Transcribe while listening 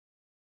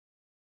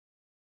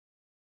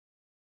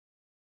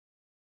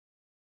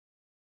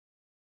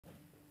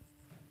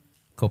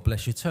God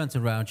bless you. Turn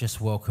around, just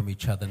welcome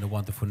each other in the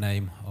wonderful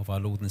name of our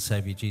Lord and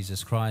Savior,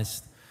 Jesus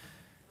Christ.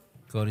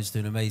 God is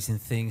doing amazing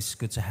things.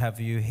 Good to have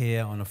you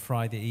here on a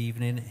Friday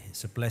evening.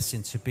 It's a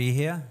blessing to be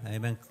here.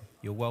 Amen.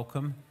 You're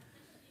welcome.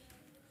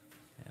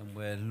 And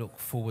we'll look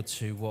forward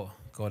to what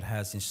God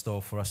has in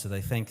store for us today.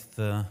 Thank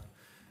the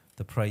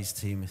praise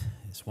team.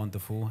 It's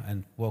wonderful.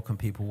 And welcome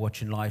people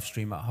watching live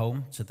stream at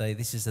home today.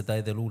 This is the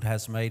day the Lord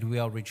has made. We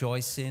are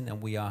rejoicing and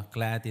we are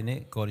glad in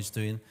it. God is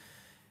doing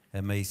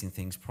amazing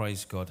things.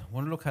 Praise God. I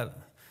want to look at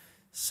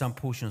some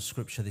portion of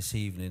scripture this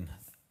evening,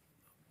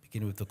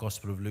 beginning with the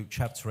Gospel of Luke,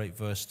 chapter 8,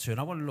 verse 2. And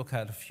I want to look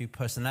at a few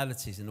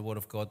personalities in the Word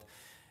of God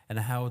and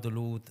how the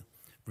Lord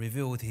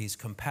revealed His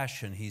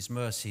compassion, His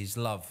mercy, His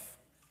love,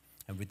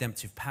 and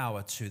redemptive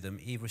power to them,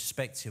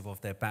 irrespective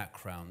of their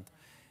background.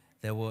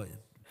 They were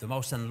the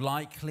most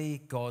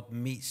unlikely. God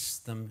meets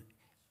them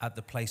at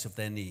the place of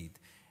their need.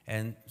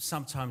 And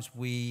sometimes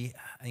we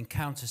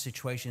encounter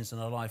situations in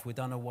our life, we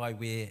don't know why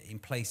we're in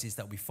places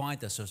that we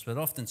find ourselves, but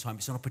oftentimes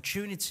it's an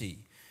opportunity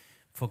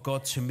for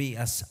God to meet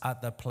us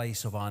at the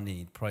place of our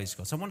need. Praise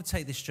God. So I want to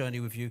take this journey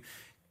with you.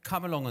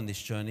 Come along on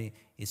this journey.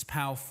 It's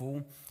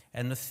powerful.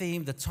 And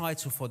the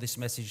title for this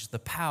message is The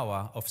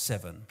Power of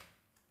Seven.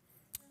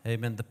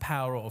 Amen. The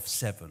Power of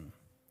Seven.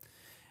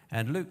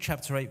 And Luke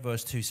chapter 8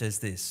 verse 2 says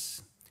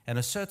this: "And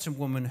a certain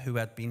woman who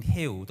had been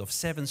healed of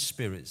 7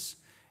 spirits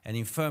and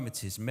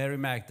infirmities, Mary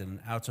Magdalene,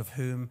 out of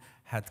whom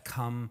had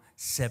come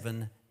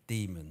 7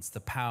 demons." The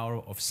power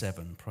of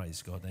 7.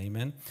 Praise God.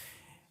 Amen.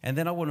 And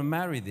then I want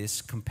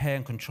to compare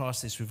and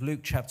contrast this with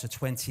Luke chapter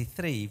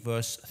 23,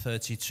 verse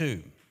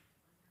 32,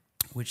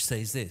 which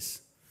says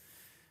this: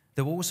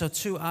 "There were also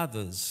 2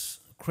 others,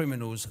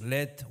 criminals,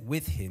 led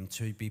with him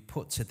to be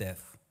put to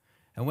death.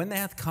 And when they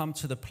had come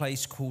to the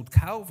place called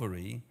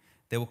Calvary,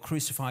 they were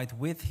crucified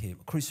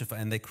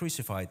and they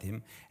crucified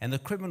him, and the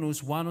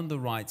criminals, one on the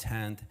right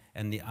hand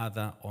and the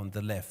other on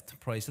the left."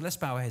 Praise. So let's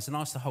bow our heads and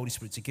ask the Holy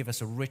Spirit to give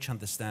us a rich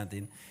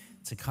understanding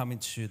to come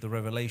into the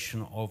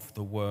revelation of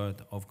the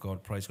Word of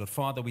God. Praise God.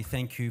 Father, we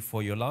thank you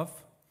for your love.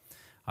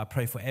 I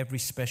pray for every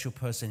special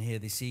person here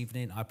this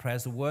evening. I pray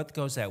as the Word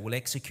goes out, we'll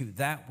execute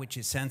that which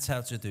it's sent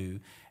out to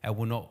do and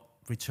will not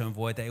return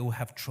void. That it will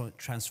have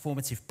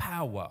transformative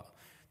power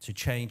to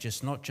change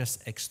us, not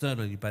just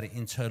externally, but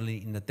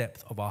internally in the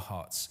depth of our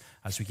hearts.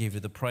 As we give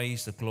you the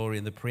praise, the glory,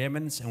 and the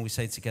preeminence, and we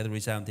say together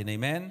resounding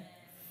amen.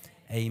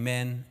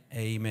 Amen.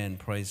 Amen.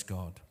 Praise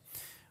God.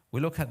 We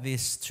look at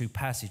these 2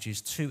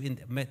 passages. Two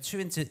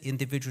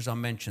individuals are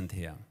mentioned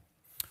here.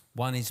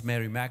 One is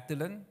Mary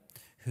Magdalene,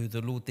 who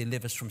the Lord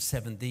delivers from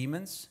 7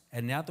 demons,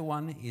 and the other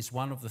one is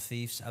one of the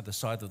thieves at the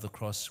side of the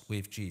cross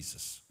with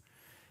Jesus.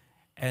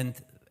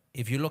 And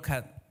if you look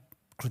at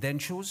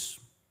credentials,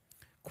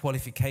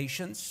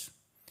 qualifications,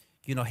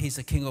 he's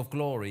the King of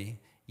glory,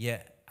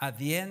 yet at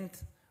the end,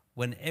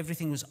 when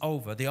everything was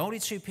over, the only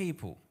 2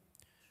 people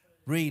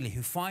really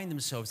who find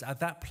themselves at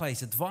that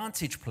place,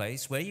 advantage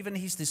place, where even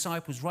his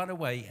disciples ran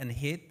away and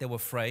hid, they were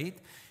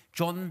afraid.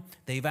 John,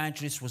 the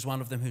evangelist, was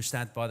one of them who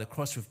stood by the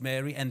cross with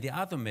Mary and the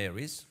other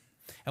Marys.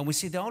 And we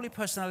see the only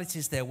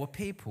personalities there were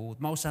people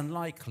most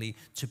unlikely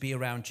to be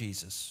around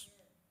Jesus.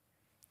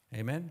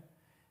 Amen.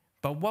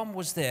 But one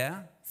was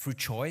there through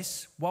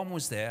choice. One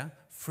was there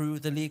through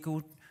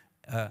the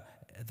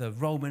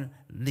Roman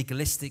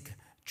legalistic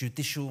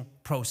judicial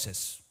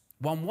process.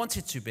 One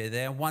wanted to be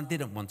there, one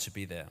didn't want to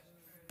be there.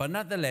 But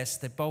nonetheless,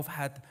 they both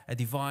had a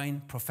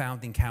divine,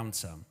 profound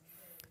encounter.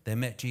 They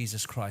met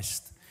Jesus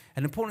Christ.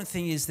 And the important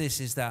thing is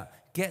this, is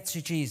that get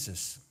to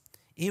Jesus.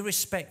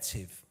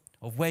 Irrespective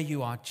of where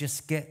you are,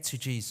 just get to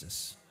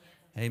Jesus.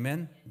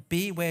 Amen.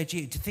 Be where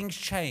things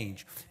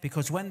change.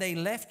 Because when they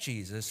left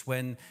Jesus,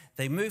 when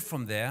they moved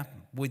from there,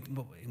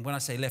 when I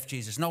say left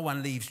Jesus, no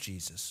one leaves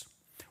Jesus.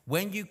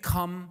 When you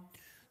come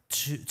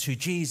to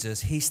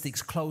Jesus, he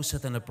sticks closer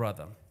than a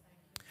brother.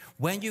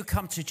 When you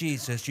come to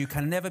Jesus, you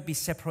can never be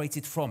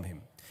separated from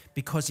him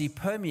because he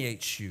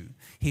permeates you.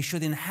 He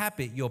should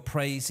inhabit your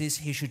praises.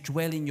 He should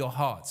dwell in your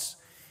hearts.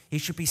 He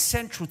should be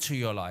central to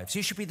your lives.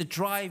 He should be the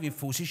driving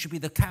force. He should be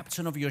the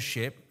captain of your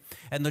ship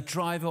and the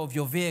driver of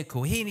your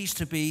vehicle. He needs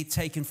to be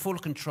taking full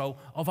control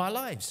of our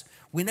lives.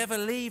 We never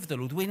leave the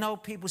Lord. We know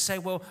people say,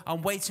 well,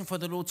 I'm waiting for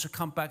the Lord to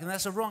come back. And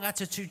that's a wrong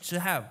attitude to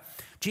have.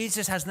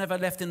 Jesus has never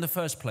left in the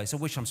first place. I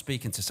wish I'm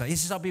speaking to say. He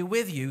says, I'll be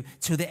with you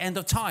till the end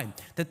of time.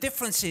 The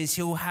difference is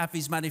he'll have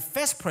his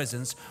manifest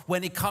presence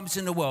when he comes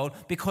in the world,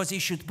 because he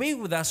should be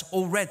with us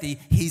already.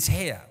 He's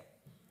here.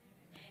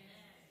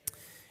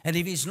 And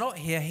if he's not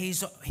here,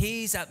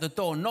 he's at the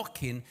door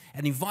knocking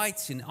and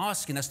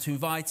asking us to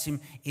invite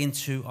him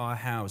into our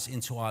house,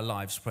 into our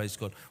lives, praise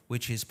God,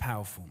 which is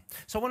powerful.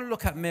 So I want to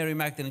look at Mary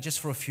Magdalene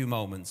just for a few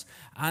moments.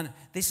 And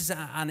this is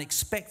an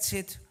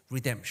unexpected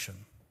redemption.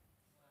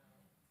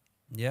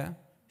 Yeah?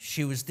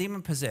 She was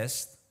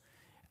demon-possessed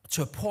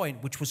to a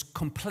point which was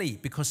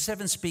complete, because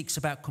 7 speaks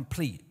about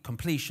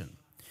completion.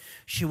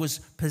 She was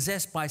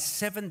possessed by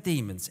 7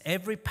 demons.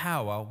 Every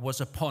power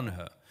was upon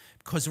her.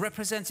 Because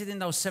represented in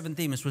those 7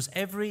 demons was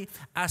every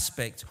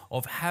aspect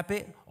of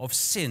habit, of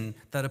sin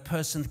that a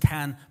person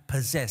can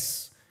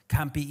possess,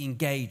 can be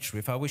engaged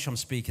with. I wish I'm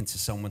speaking to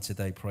someone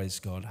today, praise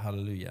God,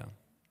 hallelujah.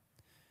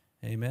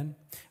 Amen.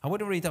 I want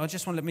to read,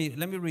 let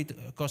me read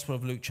the Gospel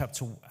of Luke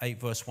chapter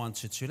 8, verse 1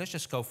 to 2. Let's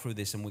just go through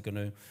this and we're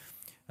going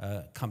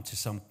to come to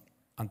some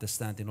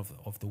understanding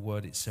of the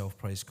word itself,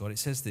 praise God. It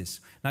says this: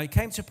 Now it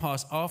came to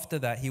pass after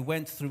that he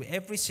went through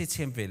every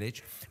city and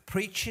village,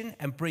 preaching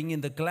and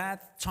bringing the glad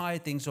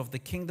tidings of the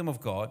kingdom of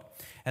God,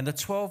 and the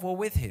 12 were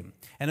with him.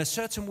 And a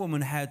certain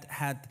woman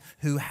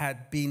who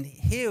had been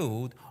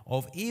healed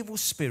of evil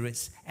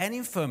spirits and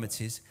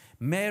infirmities,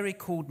 Mary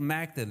called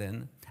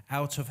Magdalene,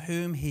 out of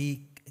whom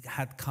he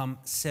had come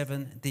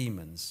 7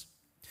 demons.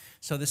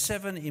 So the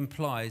 7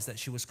 implies that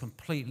she was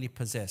completely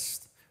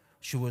possessed.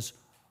 She was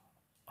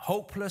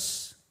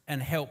hopeless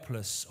and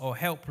helpless, or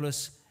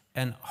helpless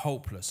and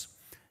hopeless.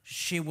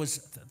 She was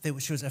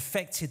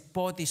affected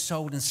body,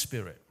 soul, and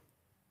spirit.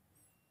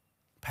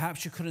 Perhaps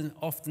she couldn't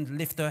often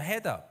lift her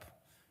head up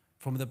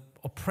from the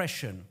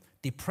oppression,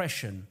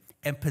 depression,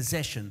 and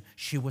possession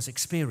she was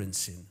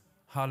experiencing.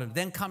 Hallelujah.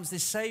 Then comes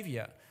this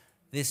Savior,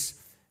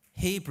 this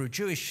Hebrew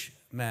Jewish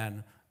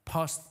man,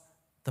 crossed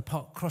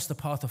the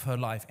path of her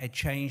life and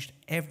changed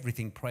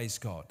everything, praise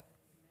God.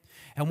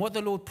 And what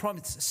the Lord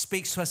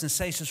speaks to us and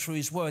says to us through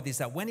his word is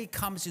that when he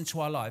comes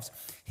into our lives,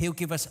 he'll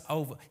give us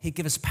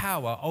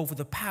power over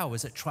the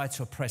powers that try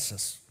to oppress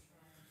us.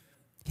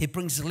 He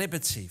brings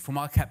liberty from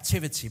our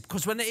captivity.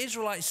 Because when the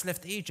Israelites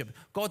left Egypt,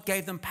 God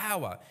gave them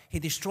power. He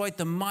destroyed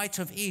the might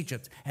of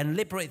Egypt and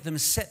liberated them,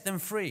 set them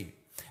free.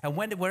 And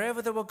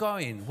wherever they were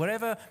going,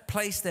 wherever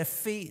place their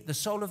feet, the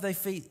sole of their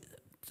feet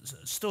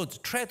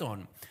tread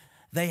on,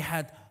 they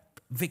had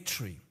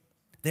victory.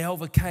 They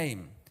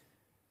overcame.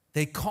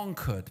 They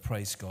conquered,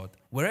 praise God.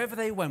 Wherever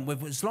they went,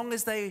 as long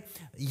as they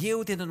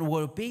yielded and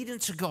were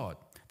obedient to God,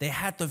 they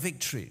had the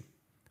victory.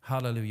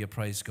 Hallelujah,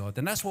 praise God.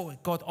 And that's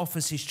what God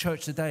offers his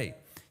church today.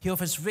 He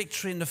offers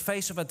victory in the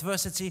face of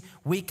adversity.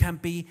 We can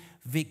be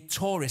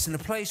victorious. In the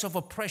place of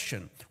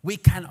oppression, we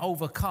can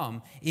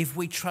overcome if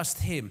we trust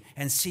him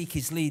and seek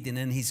his leading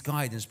and his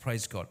guidance,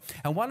 praise God.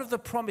 And one of the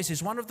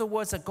promises, one of the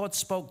words that God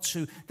spoke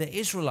to the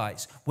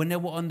Israelites when they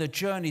were on the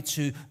journey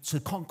to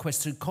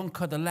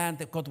conquer the land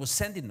that God was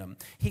sending them,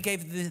 he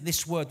gave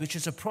this word, which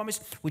is a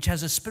promise which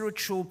has a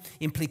spiritual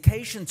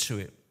implication to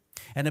it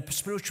and a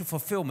spiritual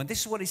fulfillment.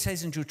 This is what he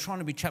says in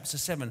Deuteronomy chapter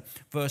 7,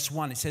 verse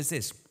 1. It says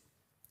this: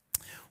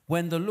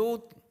 When the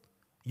Lord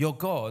your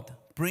God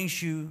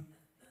brings you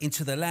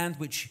into the land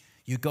which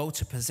you go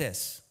to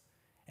possess,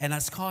 and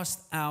has cast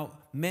out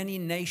many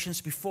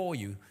nations before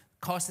you.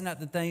 Casting out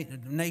the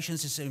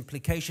nations is an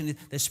implication.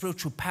 There's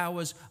spiritual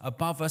powers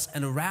above us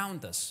and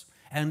around us,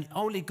 and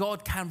only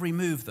God can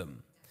remove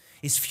them.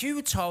 It's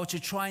futile to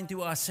try and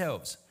do it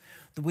ourselves.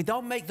 We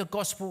don't make the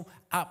gospel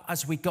up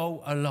as we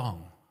go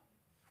along.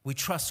 We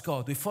trust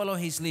God. We follow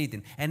his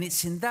leading. And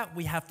it's in that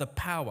we have the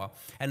power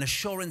and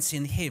assurance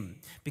in him.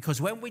 Because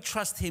when we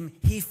trust him,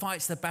 he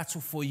fights the battle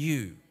for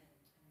you.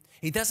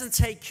 He doesn't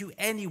take you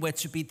anywhere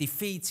to be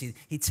defeated.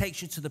 He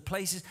takes you to the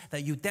places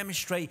that you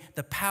demonstrate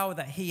the power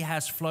that he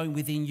has flowing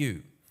within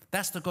you.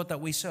 That's the God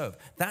that we serve.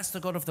 That's the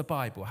God of the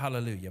Bible.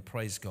 Hallelujah.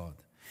 Praise God.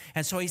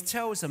 And so he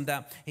tells them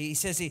that, he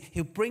says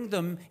he'll bring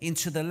them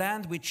into the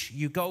land which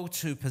you go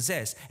to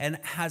possess, and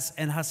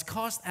has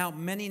cast out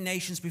many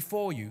nations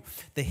before you,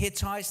 the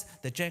Hittites,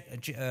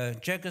 the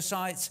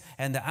Jebusites,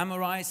 and the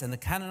Amorites, and the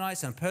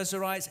Canaanites, and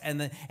Perizzites, and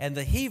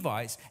the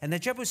Hivites, and the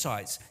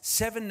Jebusites,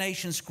 7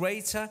 nations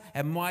greater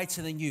and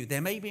mightier than you. They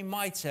may be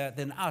mightier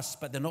than us,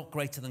 but they're not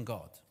greater than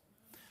God.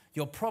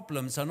 Your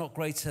problems are not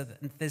greater.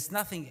 There's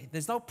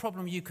no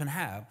problem you can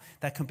have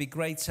that can be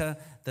greater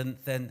than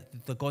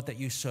the God that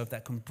you serve,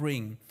 that can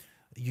bring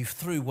you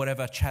through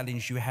whatever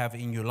challenge you have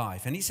in your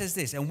life. And he says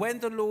this: and when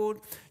the Lord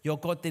your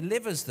God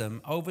delivers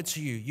them over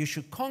to you, you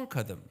should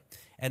conquer them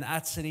and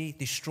utterly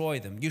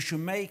destroy them. You should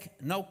make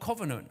no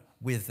covenant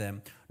with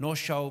them, nor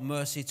show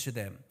mercy to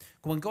them.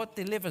 When God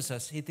delivers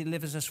us, he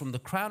delivers us from the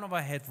crown of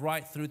our head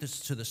right through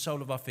to the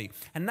sole of our feet.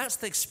 And that's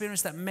the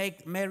experience that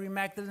Mary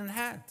Magdalene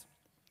had.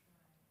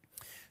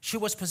 She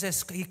was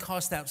possessed. He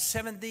cast out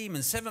 7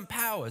 demons, 7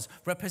 powers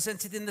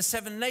represented in the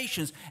 7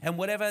 nations. And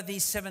whatever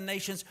these 7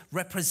 nations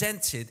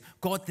represented,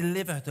 God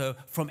delivered her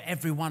from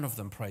every one of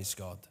them, praise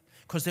God.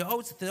 Because the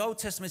Old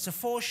Testament is a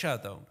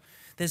foreshadow.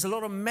 There's a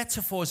lot of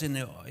metaphors in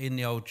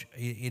the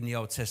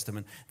Old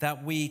Testament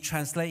that we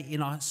translate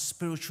in our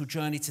spiritual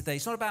journey today.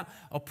 It's not about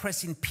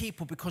oppressing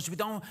people, because we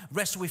don't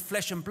wrestle with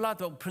flesh and blood,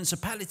 but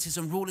principalities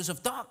and rulers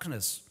of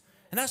darkness.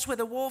 And that's where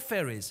the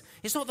warfare is.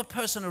 It's not the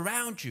person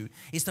around you.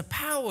 It's the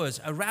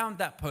powers around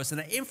that person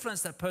that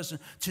influence that person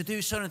to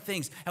do certain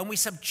things. And we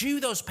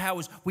subdue those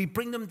powers. We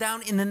bring them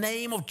down in the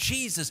name of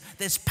Jesus.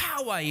 There's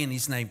power in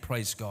his name,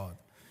 praise God.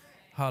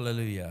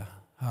 Hallelujah.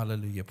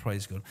 Hallelujah,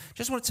 praise God.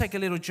 Just want to take a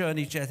little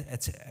journey,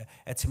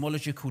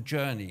 etymological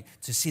journey,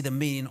 to see the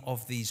meaning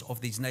of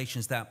these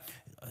nations that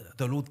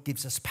the Lord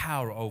gives us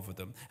power over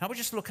them. And we'll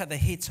just look at the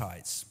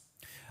Hittites.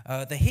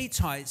 The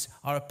Hittites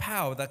are a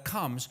power that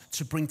comes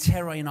to bring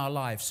terror in our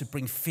lives, to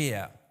bring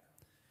fear.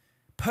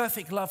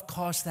 Perfect love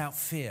casts out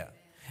fear.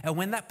 And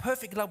when that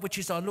perfect love, which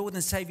is our Lord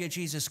and Savior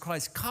Jesus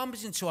Christ,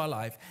 comes into our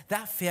life,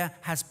 that fear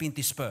has been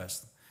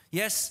dispersed.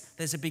 Yes,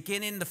 there's a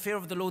beginning. The fear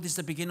of the Lord is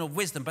the beginning of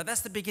wisdom, but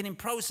that's the beginning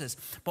process.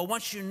 But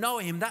once you know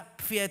him,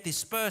 that fear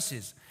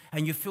disperses,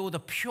 and you feel the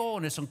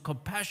pureness and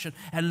compassion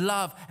and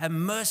love and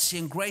mercy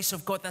and grace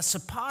of God that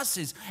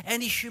surpasses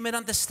any human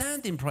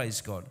understanding,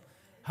 praise God.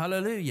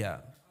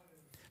 Hallelujah.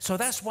 So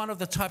that's one of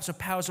the types of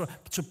powers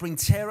to bring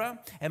terror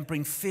and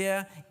bring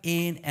fear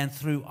in and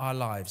through our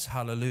lives.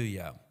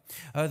 Hallelujah.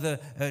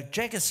 The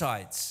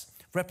Jebusites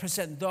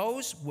represent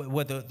those,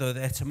 the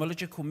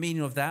etymological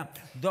meaning of that,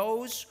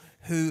 those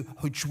who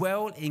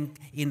dwell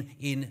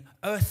in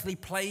earthly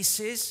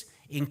places,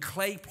 in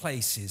clay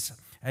places.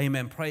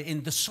 Amen. Pray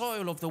in the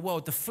soil of the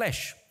world, the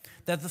flesh.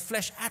 They're the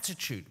flesh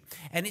attitude.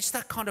 And it's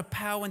that kind of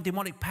power and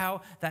demonic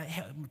power that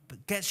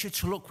gets you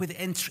to look with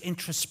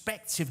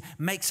introspective,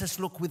 makes us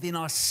look within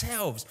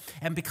ourselves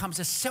and becomes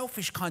a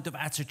selfish kind of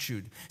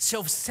attitude,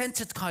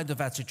 self-centered kind of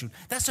attitude.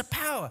 That's a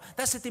power.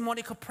 That's a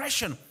demonic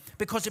oppression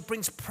because it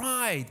brings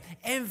pride,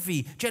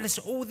 envy,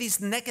 jealousy, all these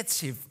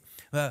negative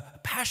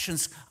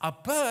passions are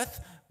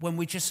birthed when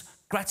we just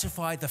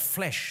gratify the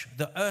flesh,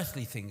 the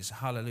earthly things.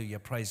 Hallelujah.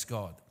 Praise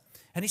God.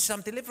 And he said,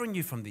 I'm delivering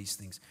you from these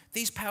things.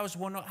 These powers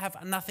will not have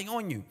nothing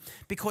on you.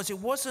 Because it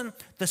wasn't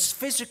this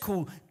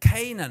physical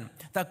Canaan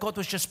that God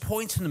was just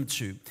pointing them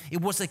to. It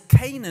was a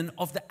Canaan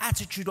of the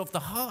attitude of the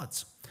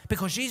heart.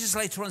 Because Jesus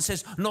later on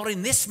says, not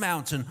in this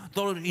mountain,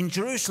 not in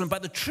Jerusalem,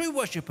 but the true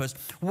worshippers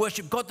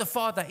worship God the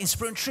Father in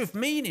spirit and truth.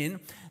 Meaning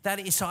that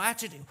it's our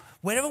attitude.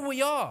 Wherever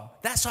we are,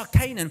 that's our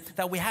Canaan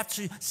that we have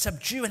to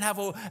subdue and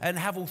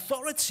have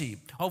authority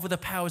over the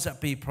powers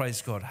that be.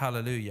 Praise God.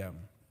 Hallelujah.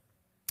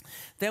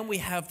 Then we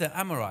have the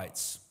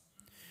Amorites.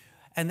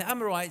 And the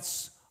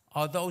Amorites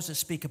are those that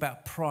speak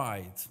about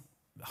pride,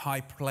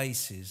 high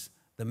places,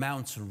 the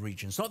mountain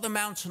regions. Not the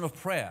mountain of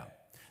prayer,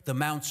 the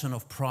mountain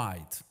of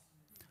pride.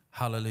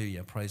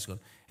 Hallelujah, praise God.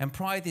 And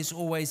pride is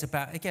always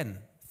about, again,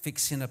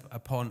 fixing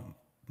upon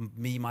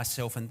me,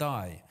 myself, and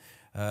I,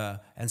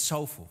 and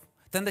so forth.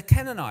 Then the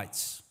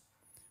Canaanites.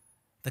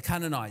 The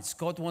Canaanites.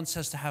 God wants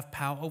us to have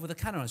power over the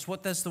Canaanites.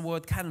 What does the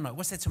word Canaanite?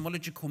 What's the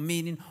etymological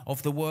meaning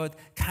of the word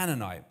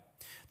Canaanite?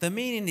 The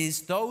meaning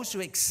is those who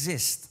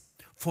exist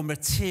for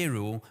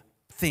material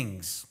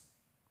things.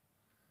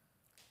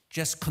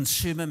 Just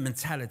consumer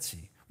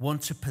mentality,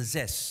 want to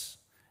possess.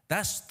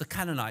 That's the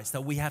Canaanites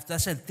that we have.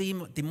 That's a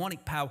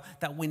demonic power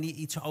that we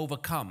need to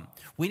overcome.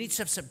 We need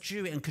to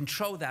subdue it and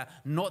control that,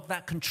 not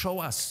that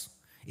control us.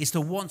 It's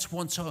the want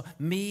to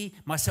me,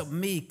 myself,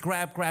 me,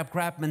 grab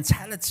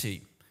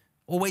mentality.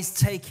 Always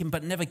taking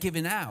but never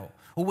giving out.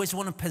 Always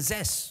want to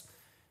possess,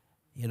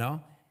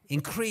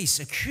 increase,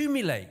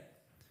 accumulate.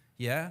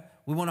 Yeah,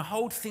 we want to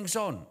hold things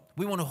on.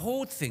 We want to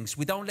hoard things.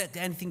 We don't let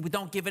anything, we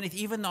don't give anything,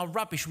 even our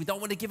rubbish, we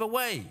don't want to give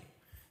away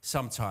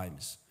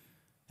sometimes.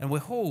 And we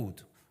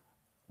hoard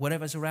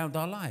whatever's around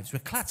our lives. We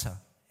clutter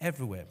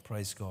everywhere,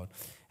 praise God.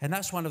 And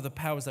that's one of the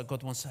powers that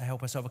God wants to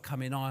help us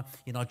overcome in our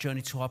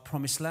journey to our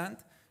promised land.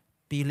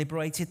 Be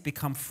liberated,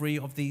 become free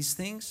of these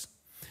things.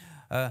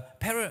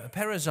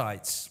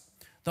 Perizzites,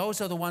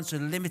 those are the ones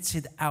with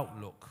limited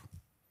outlook.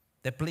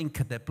 They're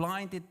blinkered, they're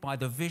blinded by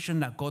the vision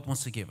that God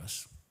wants to give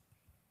us.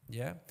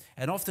 Yeah,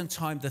 and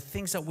oftentimes the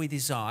things that we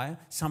desire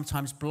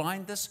sometimes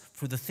blind us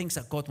through the things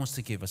that God wants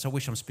to give us. I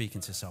wish I'm speaking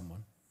to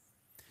someone.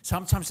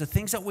 Sometimes the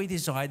things that we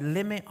desire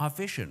limit our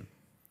vision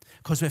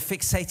because we're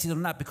fixated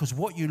on that, because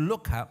what you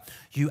look at,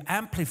 you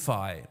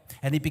amplify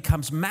and it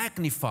becomes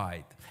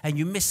magnified and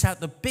you miss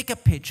out the bigger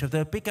picture,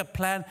 the bigger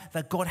plan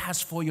that God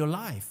has for your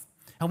life.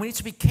 And we need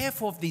to be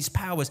careful of these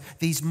powers,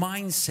 these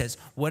mindsets,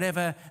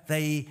 whatever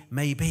they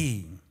may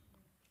be.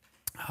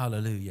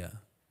 Hallelujah.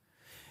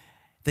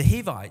 The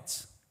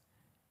Hivites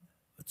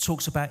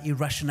talks about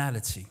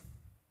irrationality,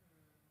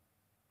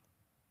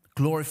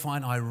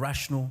 glorifying our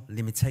irrational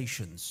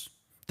limitations,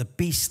 the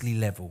beastly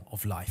level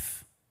of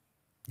life.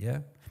 Yeah,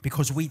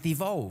 because we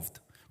devolved.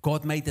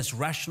 God made us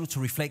rational to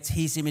reflect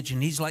his image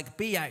and his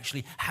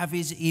actually have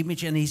his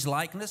image and his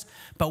likeness,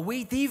 but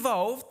we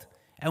devolved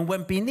and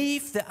went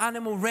beneath the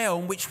animal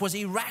realm, which was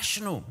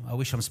irrational. I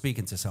wish I'm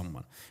speaking to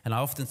someone. And I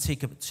often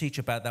teach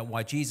about that,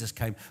 why Jesus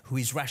came, who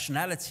is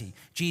rationality.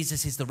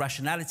 Jesus is the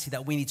rationality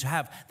that we need to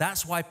have.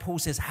 That's why Paul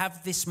says,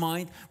 have this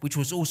mind, which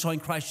was also in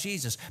Christ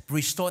Jesus.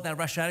 Restore that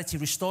rationality,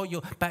 restore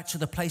you back to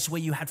the place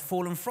where you had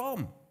fallen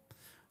from.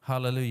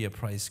 Hallelujah,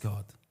 praise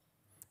God.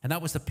 And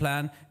that was the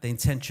plan, the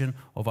intention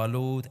of our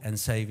Lord and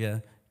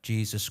Savior,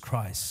 Jesus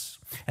Christ.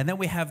 And then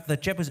we have the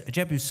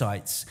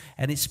Jebusites,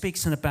 and it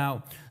speaks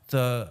about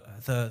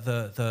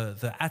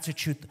the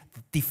attitude,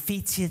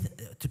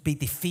 defeated, to be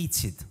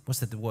defeated. What's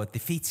the word?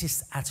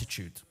 Defeatist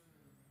attitude.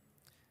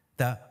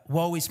 That,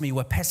 woe is me,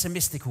 we're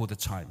pessimistic all the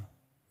time.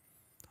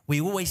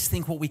 We always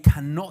think what we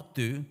cannot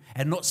do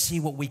and not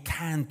see what we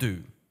can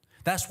do.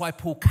 That's why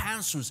Paul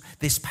cancels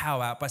this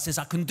power out, but says,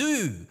 I can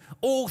do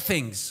all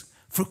things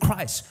through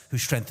Christ who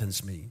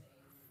strengthens me.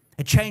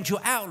 And change your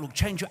outlook,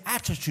 change your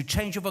attitude,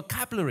 change your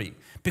vocabulary,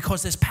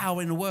 because there's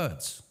power in the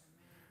words.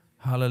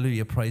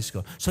 Hallelujah, praise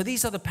God. So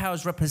these are the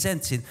powers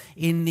represented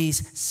in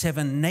these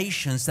 7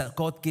 nations that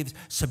God gives,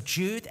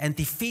 subdued and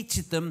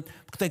defeated them.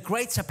 They're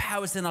greater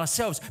powers than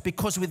ourselves,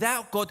 because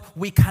without God,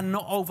 we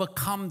cannot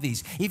overcome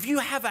these. If you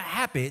have a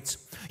habit,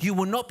 you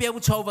will not be able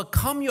to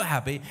overcome your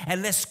habit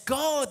unless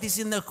God is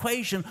in the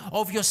equation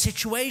of your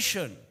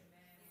situation.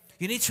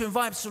 You need to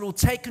invite the Lord,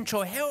 take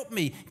control, help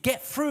me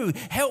get through,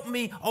 help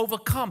me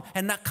overcome.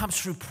 And that comes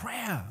through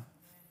prayer.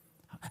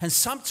 And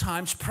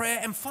sometimes prayer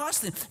and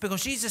fasting,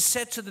 because Jesus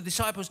said to the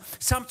disciples,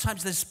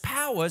 sometimes there's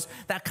powers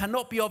that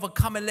cannot be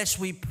overcome unless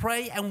we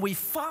pray and we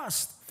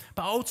fast,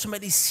 but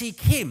ultimately seek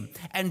Him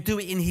and do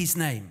it in His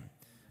name.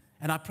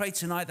 And I pray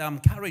tonight that I'm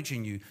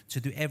encouraging you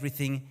to do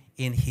everything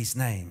in His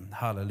name.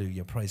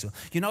 Hallelujah, praise God.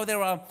 You know,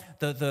 there are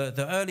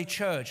the early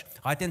church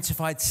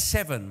identified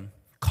 7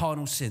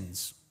 carnal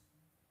sins.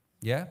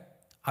 Yeah?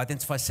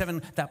 Identify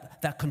 7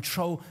 that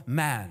control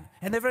man.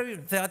 And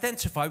they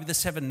identify with the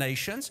 7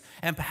 nations.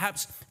 And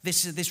perhaps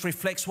this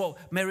reflects what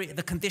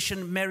the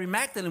condition Mary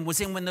Magdalene was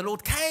in when the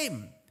Lord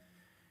came.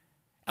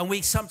 And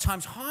we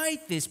sometimes hide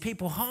this.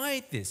 People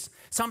hide this.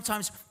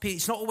 Sometimes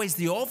it's not always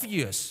the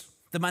obvious.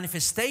 The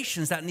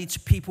manifestations that need to,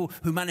 people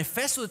who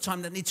manifest all the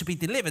time that need to be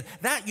delivered,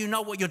 that you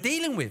know what you're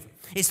dealing with.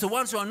 It's the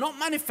ones who are not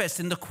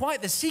manifesting, the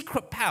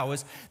secret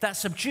powers that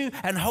subdue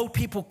and hold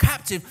people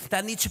captive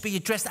that need to be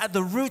addressed at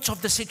the root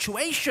of the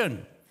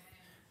situation.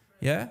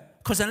 Yeah?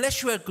 Because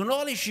unless you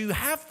acknowledge you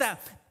have that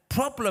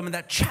problem and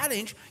that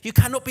challenge, you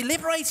cannot be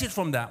liberated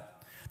from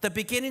that. The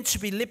beginning to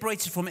be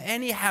liberated from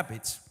any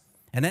habit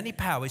and any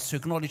power is to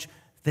acknowledge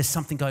there's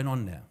something going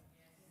on there.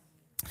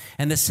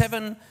 And the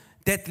 7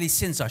 deadly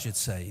sins, I should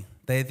say,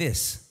 they're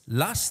this: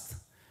 lust,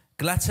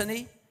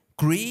 gluttony,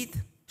 greed,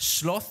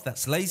 sloth,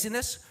 that's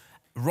laziness,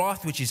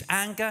 wrath, which is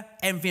anger,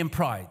 envy and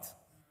pride.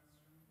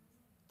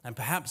 And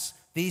perhaps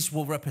these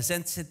were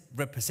represented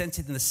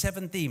in the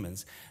 7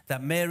 demons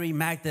that Mary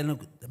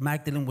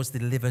Magdalene was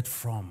delivered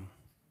from.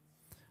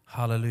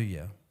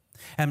 Hallelujah.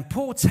 And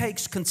Paul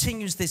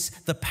continues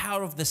the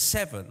power of the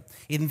 7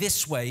 in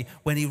this way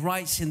when he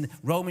writes in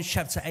Romans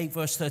chapter 8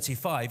 verse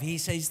 35. He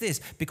says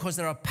this: because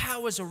there are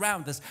powers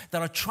around us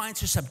that are trying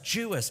to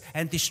subdue us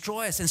and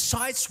destroy us and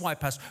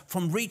sideswipe us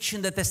from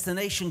reaching the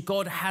destination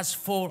God has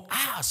for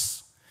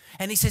us.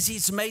 And he says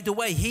He's made the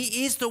way.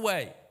 He is the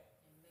way.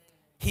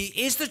 He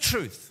is the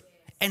truth.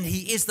 And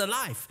He is the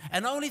life.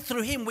 And only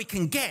through Him we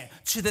can get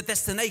to the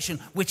destination,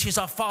 which is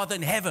our Father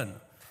in heaven.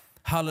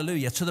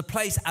 Hallelujah. To the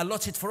place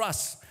allotted for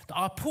us.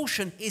 Our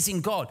portion is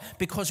in God,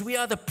 because we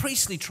are the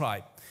priestly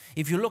tribe.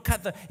 If you look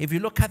at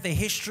the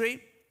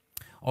history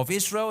of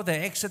Israel, the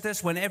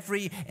Exodus, when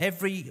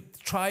every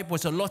tribe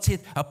was allotted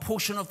a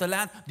portion of the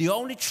land, the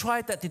only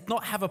tribe that did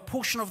not have a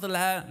portion of the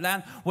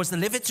land was the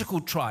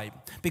Levitical tribe,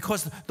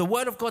 because the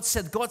word of God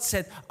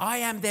said, I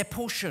am their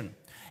portion.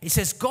 It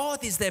says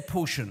God is their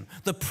portion.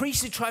 The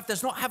priestly tribe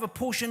does not have a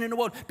portion in the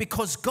world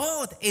because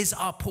God is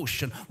our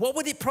portion. What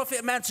would it profit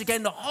a man to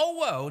gain the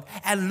whole world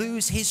and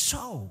lose his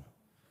soul?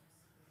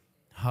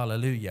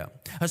 Hallelujah.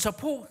 And so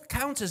Paul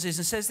counters this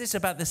and says this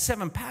about the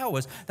 7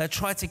 powers that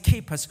try to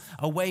keep us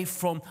away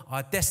from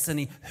our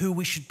destiny, who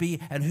we should be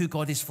and who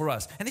God is for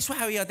us. And this is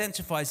how he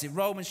identifies it.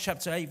 Romans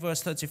chapter 8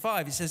 verse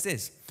 35, he says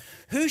this: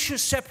 who should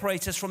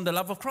separate us from the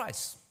love of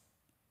Christ?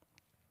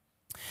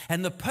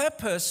 And the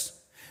purpose,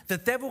 the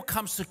devil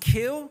comes to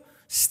kill,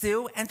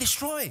 steal and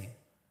destroy.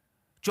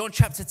 John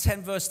chapter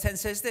 10 verse 10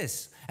 says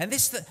this. And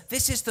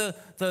this is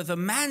the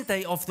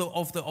mandate of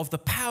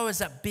the powers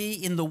that be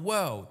in the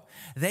world.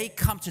 They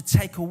come to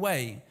take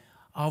away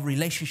our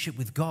relationship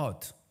with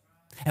God.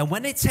 And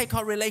when they take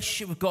our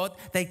relationship with God,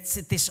 they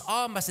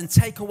disarm us and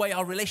take away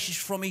our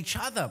relationship from each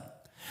other.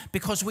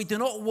 Because we do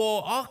not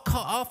war,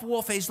 our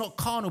warfare is not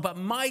carnal, but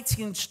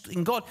mighty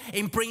in God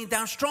in bringing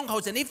down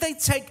strongholds. And if they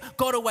take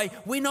God away,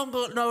 we no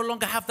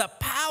longer have that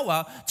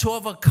power to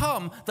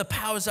overcome the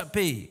powers that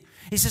be.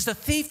 He says the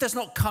thief does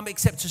not come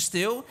except to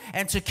steal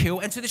and to kill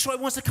and to destroy.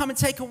 He wants to come and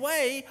take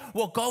away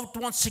what God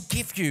wants to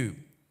give you.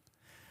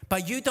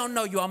 But you don't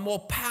know you are more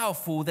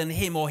powerful than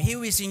him, or he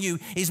who is in you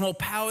is more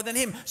powerful than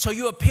him. So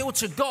you appeal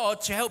to God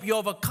to help you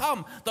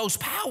overcome those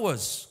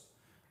powers.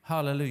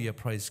 Hallelujah,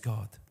 praise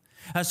God.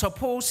 And so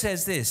Paul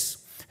says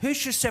this: who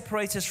should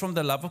separate us from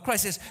the love of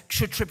Christ? He says,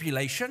 should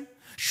tribulation,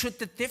 should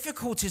the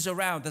difficulties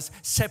around us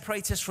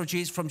separate us from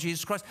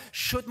Jesus Christ?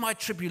 Should my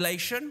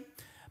tribulation,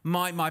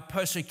 my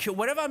persecution,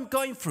 whatever I'm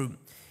going through,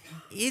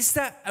 is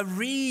that a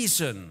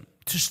reason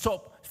to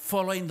stop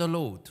following the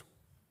Lord?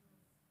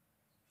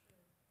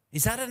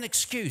 Is that an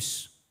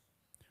excuse?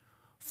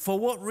 For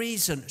what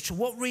reason? So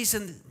what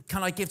reason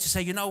can I give to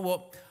say, you know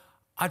what,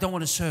 I don't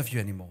want to serve you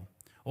anymore,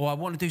 or I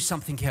want to do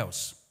something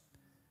else?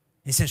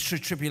 It says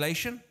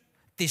tribulation,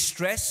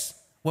 distress.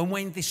 When we're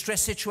in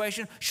distress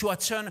situation, should I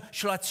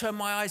turn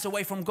my eyes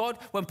away from God?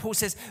 When Paul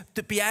says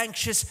to be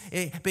anxious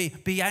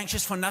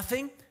for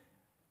nothing,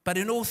 but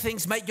in all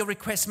things make your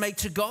requests made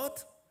to God,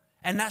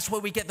 and that's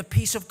where we get the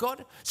peace of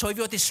God. So if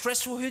you're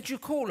distressful, who do you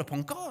call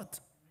upon? God.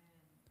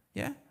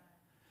 Yeah.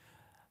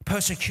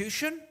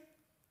 Persecution.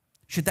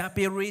 Should that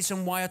be a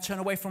reason why I turn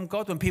away from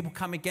God when people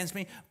come against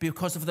me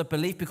because of the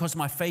belief, because of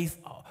my faith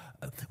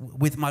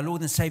with my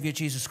Lord and Savior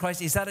Jesus Christ?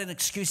 Is that an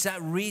excuse? Is that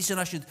a reason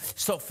I should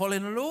stop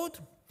following the Lord?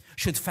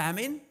 Should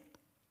famine?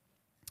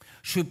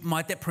 Should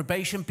my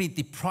deprivation be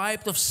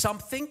deprived of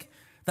something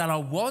that I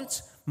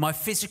want, my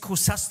physical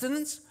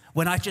sustenance,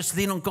 when I just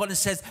lean on God and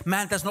says,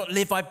 man does not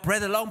live by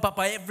bread alone, but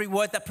by every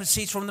word that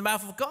proceeds from the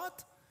mouth of God?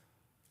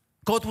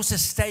 God will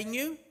sustain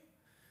you.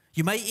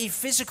 You may eat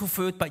physical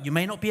food, but you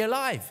may not be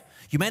alive.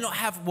 You may not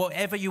have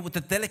whatever you with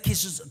the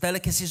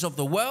delicacies of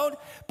the world,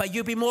 but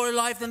you'll be more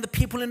alive than the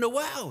people in the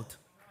world.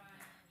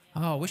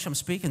 Oh, I wish I'm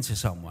speaking to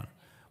someone.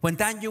 When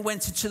Daniel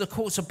went into the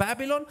courts of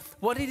Babylon,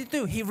 what did he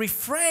do? He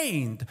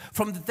refrained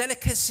from the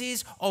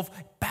delicacies of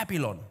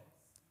Babylon.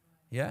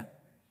 Yeah?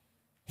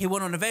 He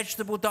went on a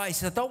vegetable diet. He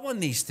said, I don't want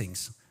these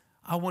things.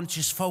 I want to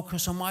just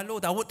focus on my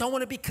Lord. I don't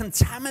want to be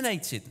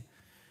contaminated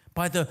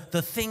by the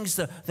things,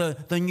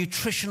 the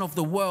nutrition of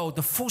the world,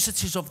 the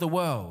falsities of the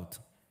world,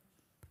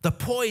 the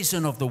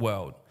poison of the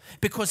world.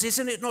 Because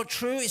isn't it not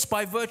true? It's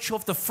by virtue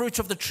of the fruit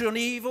of the true and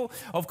evil,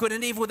 of good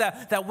and evil,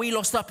 that we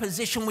lost our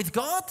position with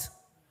God.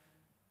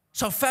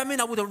 So famine,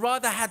 I would have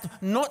rather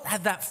not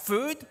had that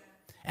food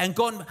and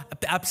gone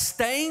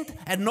abstained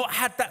and not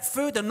had that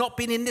food and not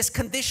been in this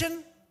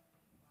condition.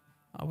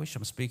 I wish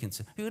I'm speaking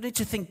to you. You need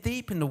to think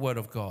deep in the Word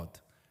of God.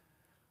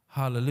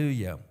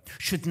 Hallelujah.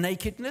 Should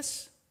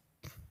nakedness?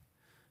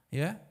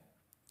 Yeah?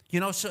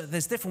 You know, so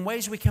there's different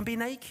ways we can be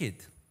naked.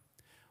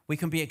 We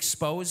can be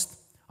exposed.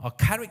 Our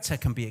character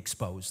can be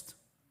exposed.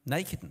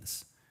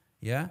 Nakedness.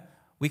 Yeah?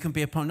 We can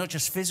be upon not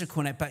just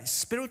physical, but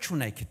spiritual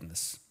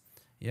nakedness.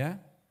 Yeah?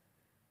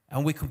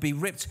 And we can be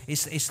ripped.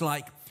 It's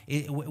like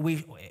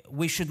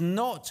we should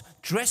not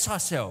dress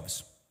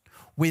ourselves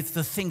with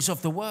the things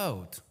of the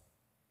world.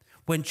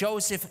 When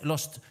Joseph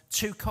lost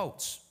 2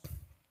 coats,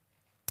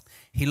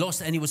 he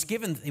was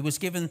given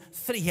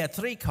 3. He had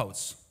 3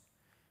 coats.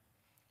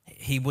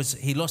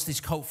 He lost his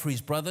coat for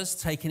his brothers,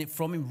 taking it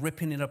from him,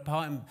 ripping it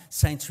apart, and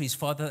saying to his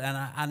father an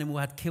animal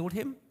had killed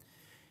him.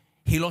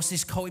 He lost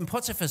his coat in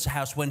Potiphar's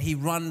house when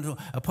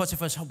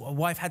Potiphar's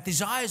wife had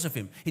desires of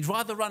him. He'd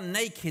rather run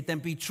naked than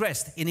be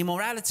dressed in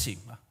immorality.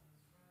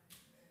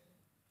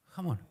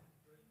 Come on.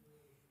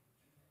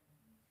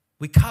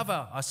 We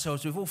cover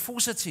ourselves with all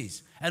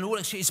falsities and all.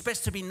 It's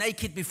best to be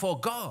naked before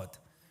God.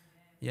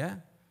 Yeah?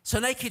 So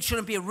naked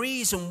shouldn't be a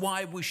reason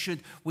why we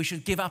should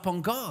give up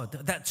on God,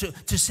 that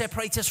to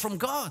separate us from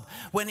God.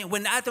 When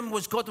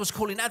God was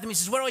calling Adam, he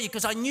says, where are you?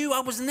 Because I knew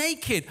I was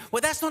naked.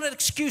 Well, that's not an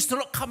excuse to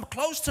not come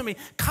close to me.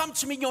 Come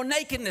to me in your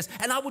nakedness,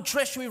 and I will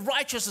dress you with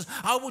righteousness.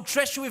 I will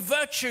dress you with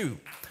virtue.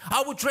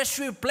 I will dress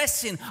you with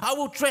blessing. I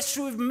will dress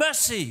you with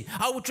mercy.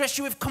 I will dress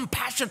you with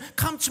compassion.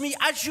 Come to me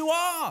as you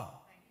are.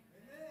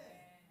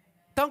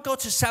 Don't go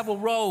to Savile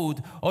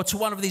Road or to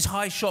one of these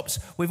high shops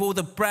with all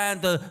the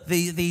brand,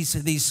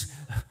 these.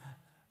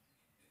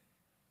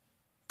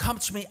 Come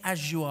to me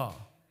as you are.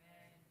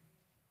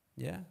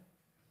 Yeah?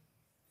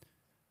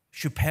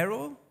 Should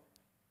peril,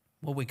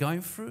 what we're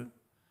going through?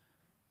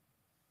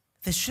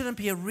 There shouldn't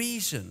be a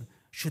reason.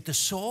 Should the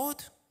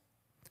sword,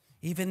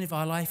 even if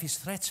our life is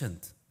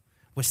threatened,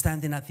 we're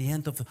standing at the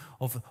end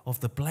of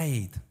the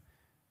blade,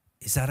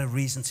 is that a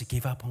reason to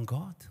give up on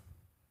God?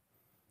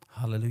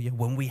 Hallelujah.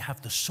 When we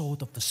have the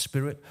sword of the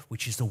Spirit,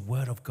 which is the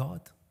Word of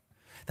God,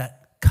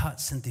 that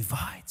cuts and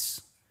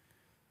divides.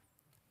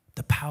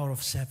 The power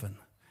of 7.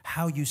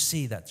 How you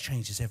see that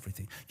changes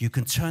everything. You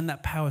can turn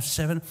that power of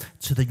 7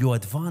 to your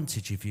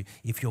advantage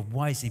if you're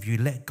wise, if you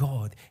let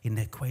God in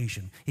the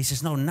equation. He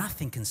says, no,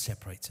 nothing can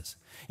separate us.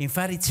 In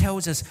fact,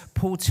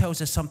 Paul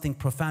tells us something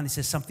profound. He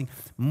says something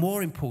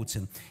more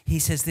important. He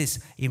says this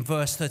in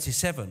verse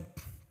 37.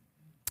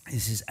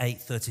 This is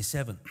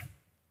 8:37.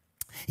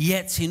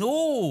 Yet in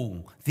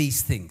all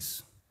these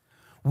things,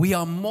 we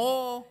are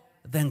more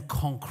than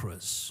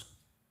conquerors.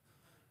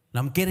 And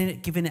I'm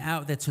giving it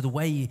out there to the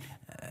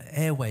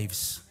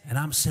airwaves. And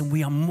I'm saying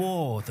we are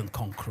more than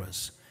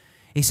conquerors.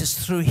 He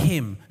says through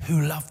him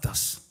who loved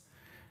us.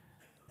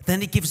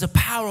 Then he gives the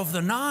power of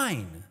the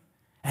 9.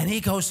 And he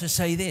goes to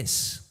say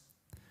this.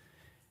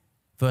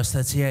 Verse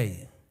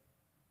 38.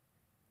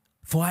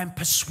 For I am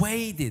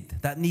persuaded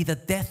that neither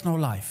death nor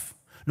life,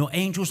 nor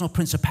angels, nor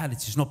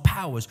principalities, nor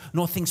powers,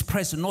 nor things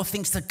present, nor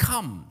things to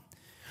come,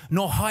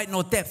 nor height,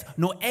 nor depth,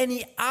 nor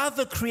any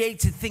other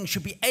created thing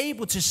should be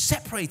able to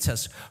separate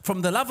us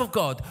from the love of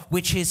God,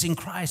 which is in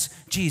Christ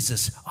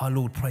Jesus, our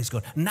Lord. Praise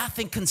God.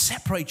 Nothing can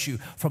separate you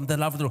from the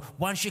love of the Lord.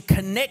 Once you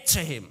connect to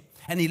him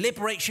and he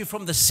liberates you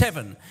from the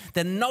 7,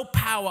 then no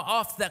power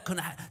after that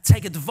can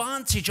take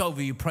advantage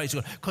over you. Praise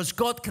God. Because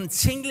God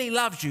continually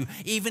loves you,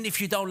 even if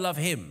you don't love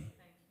him.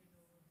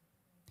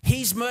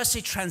 His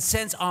mercy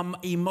transcends our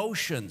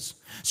emotions.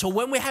 So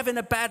when we're having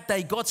a bad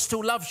day, God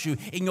still loves you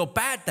in your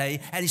bad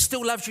day, and he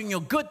still loves you in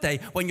your good day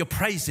when you're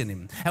praising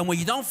him. And when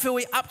you don't feel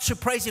up to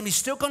praise him, he's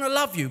still going to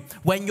love you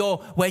when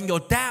you're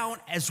down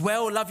as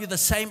well, love you the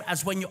same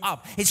as when you're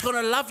up. He's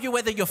going to love you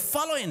whether you're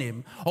following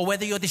him or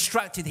whether you're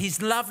distracted.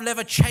 His love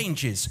never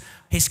changes.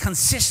 He's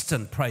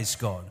consistent, praise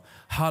God.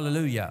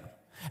 Hallelujah.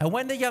 And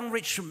when the young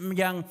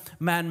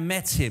man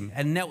met him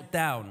and knelt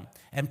down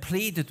and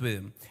pleaded with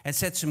him and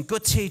said to him,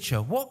 "Good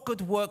teacher, what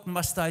good work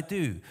must I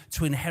do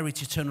to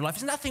inherit eternal life?"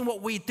 There's nothing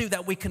what we do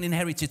that we can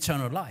inherit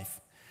eternal life.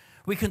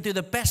 We can do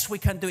the best we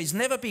can do. It's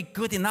never be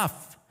good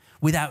enough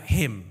without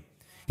him.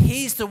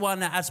 He's the one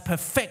that adds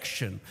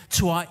perfection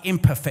to our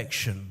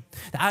imperfection,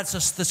 that adds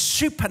us the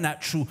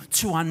supernatural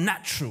to our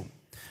natural,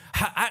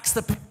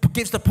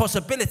 gives the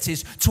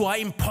possibilities to our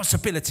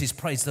impossibilities,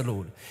 praise the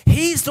Lord.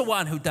 He's the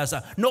one who does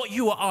that, not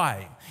you or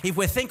I. If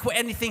we think we're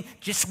anything,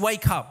 just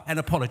wake up and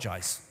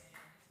apologize.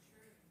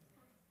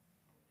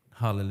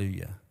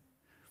 Hallelujah.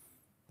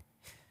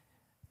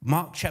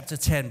 Mark chapter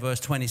 10, verse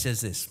 20 says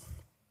this.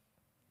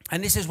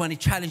 And this is when he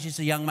challenges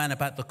the young man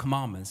about the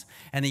commandments.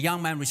 And the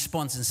young man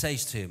responds and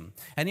says to him,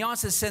 and the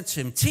answer said to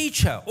him,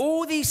 "Teacher,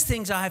 all these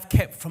things I have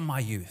kept from my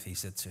youth," he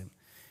said to him.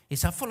 He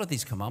said, "I followed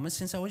these commandments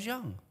since I was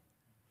young."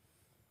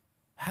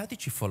 How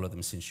did you follow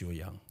them since you were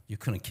young? You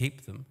couldn't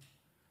keep them.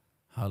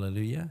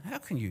 Hallelujah. How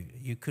can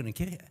you couldn't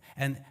keep it?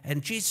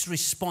 And Jesus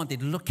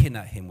responded looking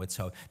at him, we're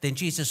told. Then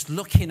Jesus,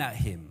 looking at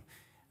him,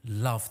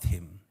 loved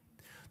him.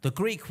 The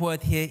Greek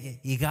word here,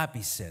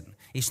 igabisen.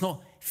 It's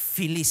not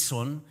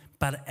philison,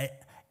 but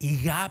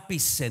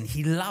igabisen.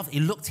 He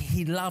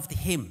loved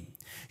him.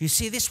 You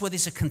see, this word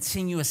is a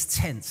continuous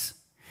tense.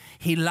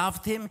 He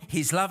loved him,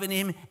 he's loving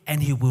him,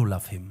 and he will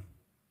love him.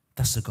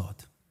 That's the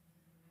God.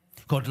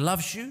 God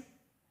loves you,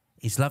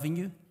 he's loving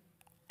you,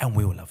 and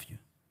will love you.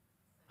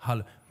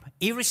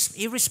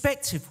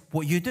 Irrespective of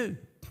what you do.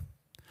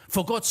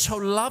 For God so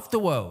loved the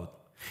world.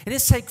 It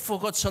is take for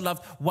God so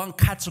loved one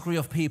category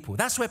of people.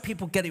 That's where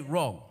people get it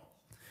wrong.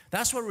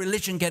 That's where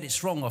religion gets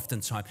it wrong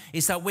oftentimes.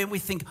 It's that when we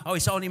think, oh,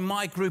 it's only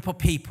my group of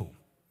people.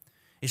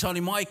 It's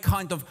only my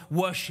kind of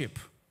worship.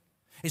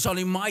 It's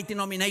only my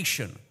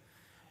denomination.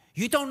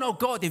 You don't know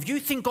God. If you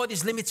think God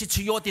is limited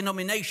to your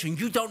denomination,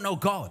 you don't know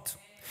God.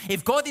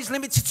 If God is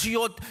limited to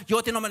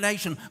your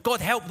denomination,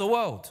 God help the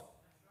world.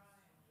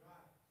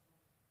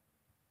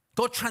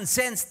 God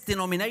transcends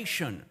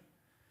denomination.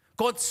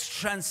 God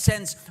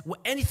transcends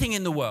anything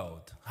in the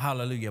world.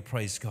 Hallelujah,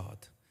 praise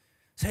God.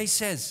 So he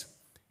says,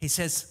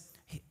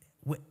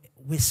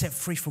 we're set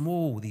free from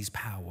all these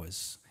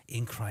powers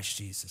in Christ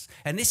Jesus.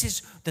 And this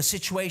is the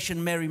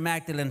situation Mary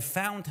Magdalene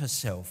found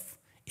herself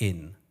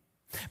in.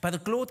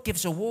 But the Lord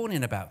gives a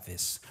warning about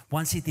this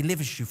once he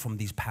delivers you from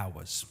these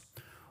powers,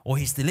 or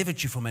he's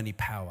delivered you from any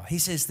power. He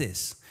says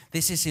this.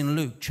 This is in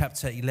Luke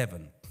chapter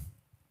 11.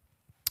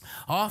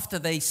 After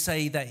they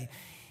say that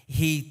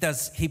he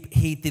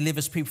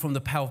delivers people from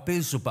the power of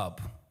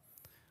Beelzebub,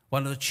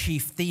 one of the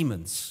chief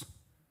demons.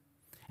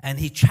 And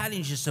he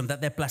challenges them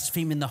that they're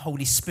blaspheming the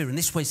Holy Spirit. And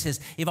this way he says,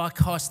 if I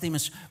cast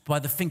demons by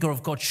the finger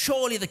of God,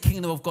 surely the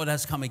kingdom of God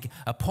has come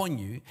upon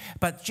you.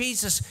 But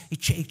Jesus,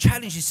 he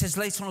challenges, he says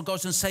later on,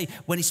 goes and say,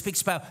 when he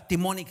speaks about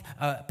demonic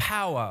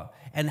power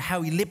and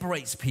how he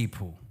liberates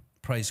people,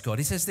 praise God.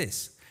 He says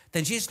this.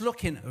 Then Jesus Luke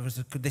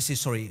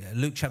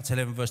chapter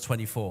 11, verse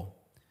 24.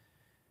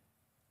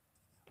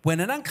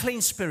 When an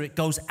unclean spirit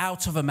goes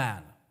out of a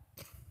man,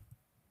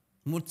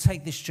 and we'll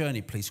take this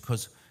journey, please,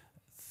 because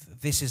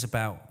this is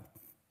about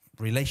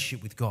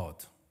relationship with God.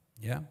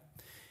 Yeah,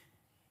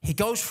 he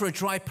goes for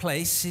dry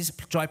places,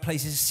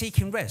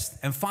 seeking rest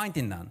and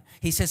finding none.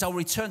 He says, "I'll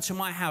return to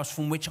my house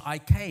from which I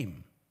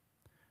came."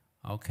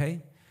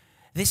 Okay,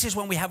 this is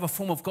when we have a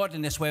form of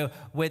godliness where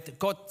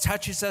God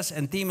touches us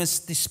and demons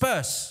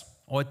disperse,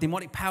 or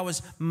demonic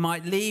powers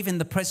might leave in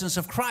the presence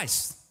of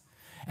Christ,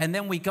 and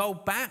then we go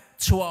back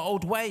to our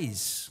old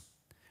ways.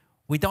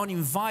 We don't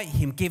invite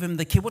him, give him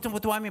the key. What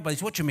do I mean by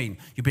this? What do you mean?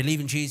 You believe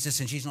in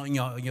Jesus and Jesus not in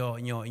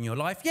your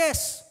life?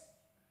 Yes.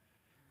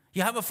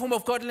 You have a form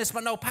of godliness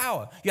but no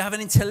power. You have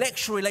an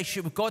intellectual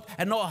relationship with God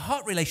and not a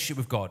heart relationship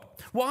with God.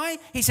 Why?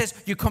 He says,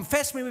 you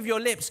confess me with your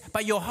lips,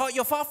 but your heart,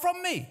 you're far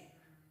from me.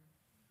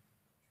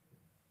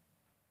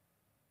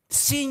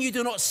 Seeing you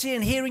do not see,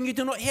 and hearing you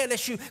do not hear,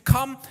 unless you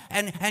come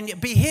and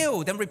be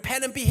healed and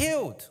repent and be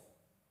healed.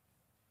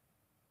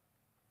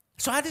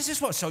 So how does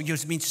this work? So you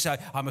mean to say,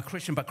 I'm a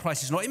Christian, but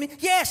Christ is not in me?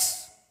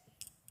 Yes.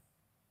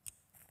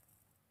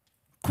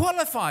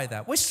 Qualify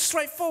that. We're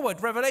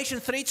straightforward. Revelation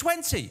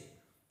 3:20.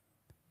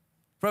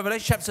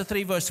 Revelation chapter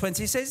 3, verse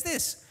 20 says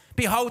this.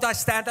 Behold, I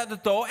stand at the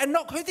door and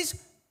knock.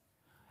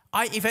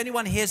 If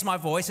anyone hears my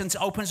voice and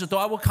opens the door,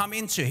 I will come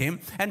into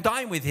him and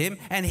dine with him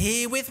and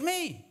he with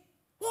me.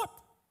 What?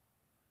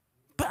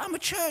 But I'm a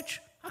church.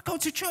 I go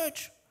to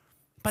church.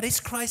 But is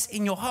Christ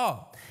in your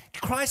heart?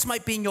 Christ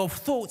might be in your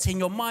thoughts, in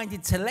your mind,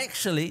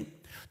 intellectually.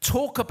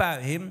 Talk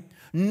about him,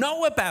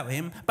 know about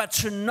him, but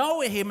to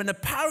know him in the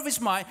power of his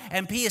might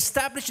and be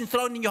established and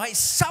thrown in your heart is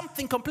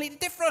something completely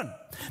different.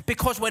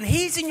 Because when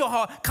he's in your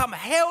heart, come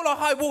hell or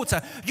high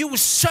water, you will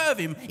serve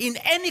him in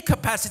any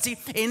capacity,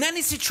 in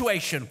any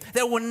situation.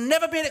 There will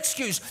never be an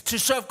excuse to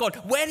serve God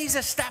when he's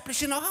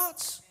established in our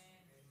hearts.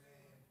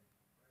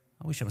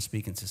 I wish I was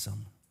speaking to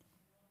someone.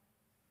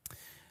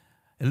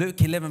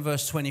 Luke 11,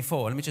 verse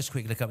 24. Let me just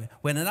quickly look up.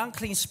 When an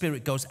unclean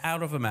spirit goes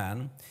out of a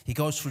man, he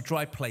goes through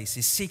dry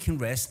places, seeking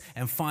rest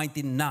and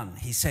finding none.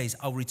 He says,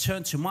 I'll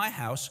return to my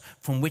house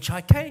from which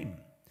I came.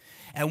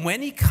 And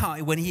when he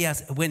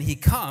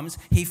comes,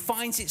 he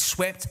finds it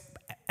swept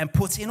and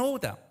put in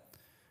order.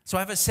 So I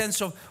have a sense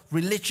of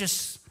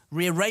religious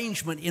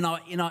rearrangement in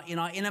our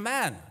inner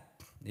man.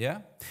 Yeah?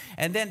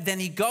 And then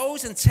he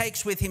goes and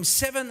takes with him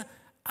 7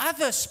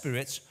 other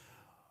spirits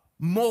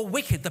more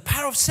wicked, the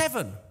power of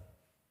 7.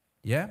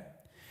 Yeah,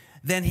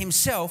 than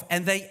himself,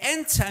 and they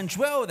enter and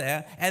dwell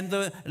there, and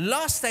the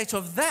last state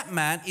of that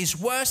man is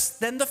worse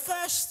than the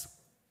first.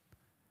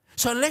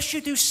 So unless you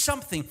do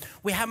something,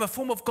 we have a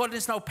form of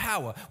godliness, no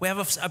power. We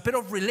have a bit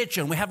of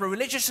religion. We have a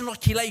religious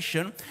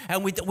inoculation,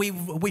 and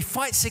we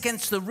fight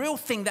against the real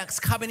thing that's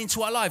coming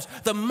into our lives.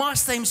 The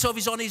master himself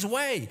is on his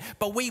way,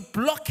 but we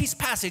block his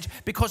passage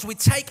because we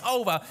take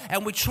over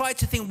and we try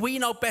to think we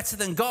know better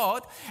than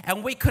God,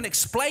 and we can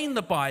explain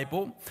the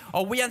Bible,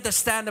 or we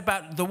understand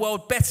about the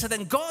world better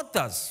than God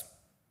does.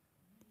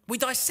 We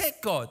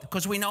dissect God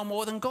because we know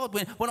more than God.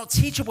 We're not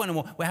teachable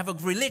anymore. We have a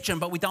religion,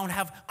 but we don't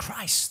have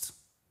Christ.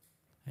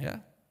 Yeah.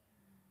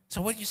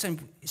 So what are you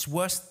saying? It's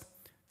worse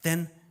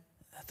than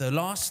the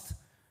last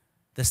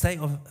state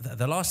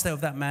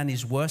of that man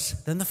is worse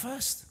than the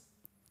first.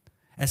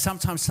 And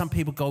sometimes some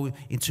people go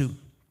into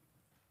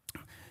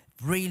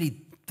really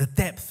the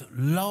depth,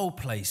 low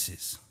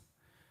places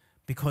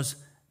because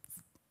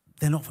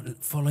they're not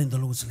following the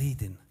Lord's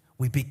leading.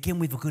 We begin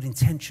with a good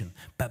intention,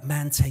 but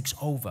man takes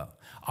over.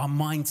 Our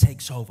mind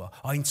takes over.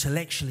 Our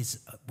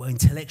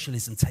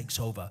intellectualism takes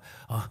over.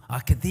 Our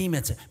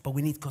academia, but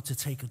we need God to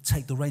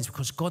take the reins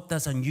because God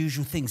does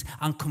unusual things,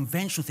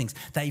 unconventional things,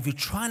 that if you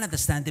try and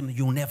understand them,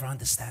 you'll never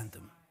understand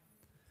them.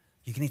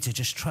 You need to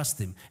just trust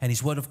him, and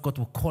his word of God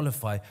will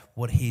qualify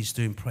what he's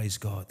doing, praise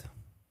God.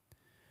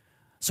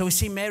 So we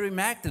see Mary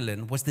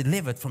Magdalene was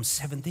delivered from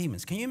 7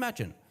 demons. Can you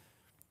imagine?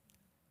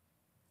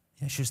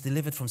 Yeah, she was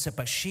delivered from 7,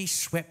 but she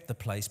swept the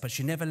place, but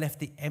she never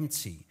left it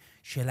empty.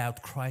 She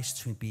allowed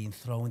Christ to be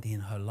enthroned in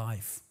her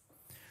life.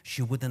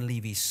 She wouldn't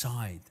leave his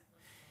side.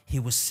 He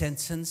was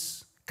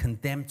sentenced,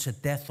 condemned to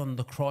death on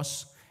the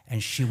cross,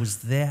 and she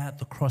was there at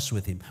the cross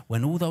with him.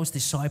 When all those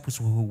disciples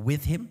who were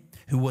with him,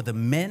 who were the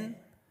men,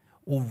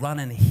 all run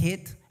and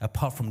hid,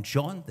 apart from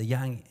John, the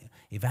young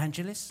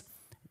evangelist,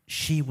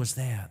 she was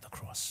there at the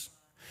cross.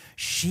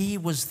 She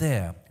was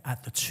there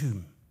at the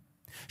tomb.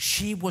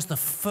 She was the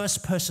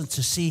first person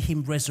to see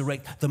him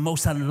resurrect, the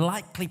most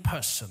unlikely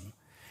person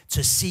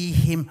to see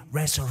him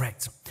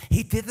resurrect.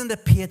 He didn't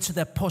appear to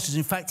the apostles.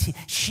 In fact,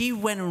 she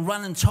went and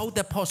ran and told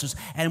the apostles,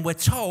 and we're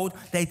told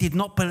they did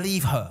not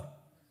believe her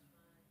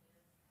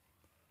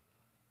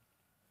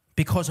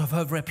because of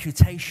her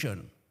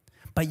reputation.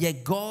 But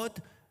yet God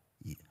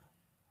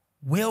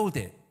willed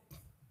it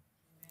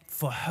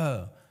for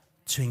her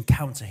to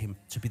encounter him,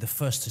 to be the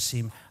first to see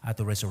him at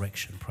the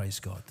resurrection. Praise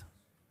God.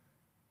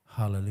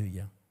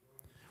 Hallelujah.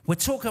 We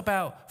talk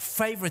about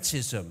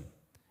favoritism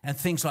and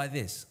things like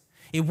this.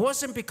 It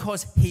wasn't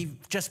because he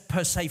just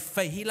per se,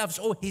 he loves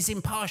all, he's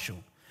impartial.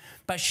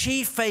 But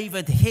she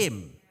favored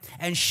him,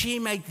 and she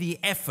made the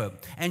effort,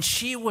 and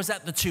she was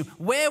at the tomb.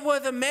 Where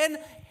were the men?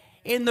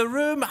 In the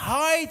room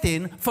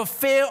hiding for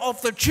fear of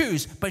the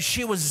Jews. But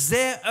she was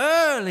there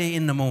early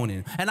in the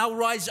morning. And I'll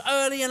rise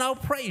early and I'll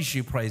praise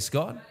you, praise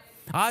God.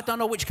 I don't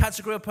know which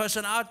category of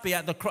person I'd be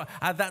at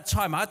that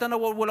time. I don't know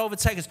what will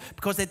overtake us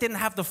because they didn't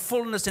have the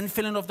fullness and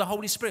filling of the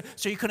Holy Spirit.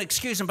 So you can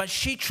excuse them. But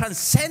she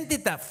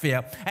transcended that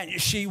fear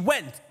and she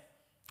went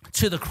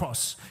to the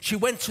cross. She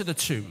went to the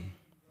tomb.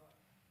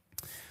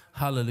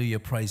 Hallelujah,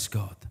 praise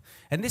God.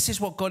 And this is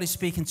what God is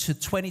speaking to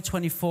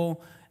 2024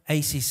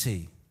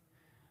 ACC.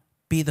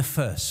 Be the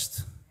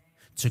first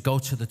to go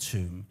to the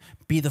tomb.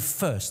 Be the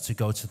first to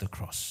go to the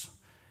cross.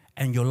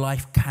 And your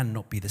life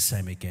cannot be the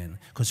same again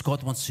because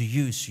God wants to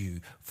use you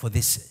for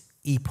this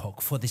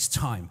epoch, for this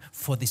time,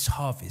 for this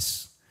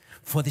harvest,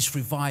 for this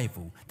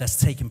revival that's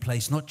taking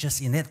place not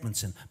just in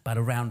Edmonton, but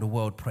around the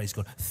world, praise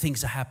God.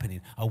 Things are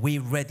happening. Are we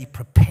ready,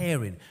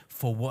 preparing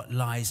for what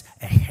lies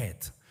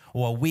ahead?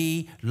 Or are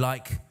we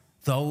like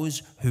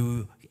those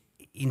who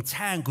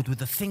entangled with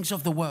the things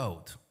of the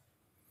world?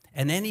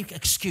 And any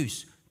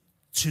excuse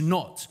to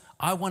not.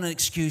 I want an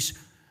excuse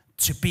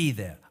to be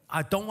there.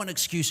 I don't want an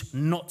excuse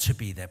not to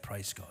be there,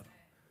 praise God.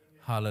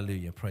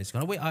 Hallelujah, praise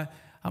God.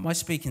 Am I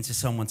speaking to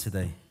someone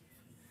today?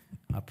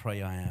 I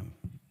pray I am.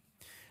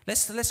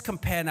 Let's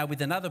compare now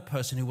with another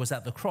person who was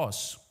at the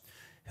cross,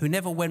 who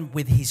never went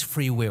with his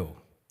free will,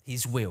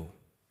 his will.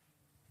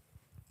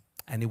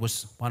 And it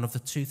was one of the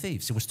 2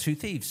 thieves. It was 2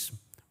 thieves.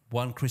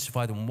 One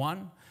crucified on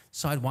one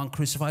side, one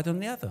crucified on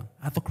the other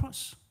at the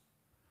cross.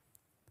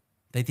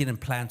 They didn't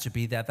plan to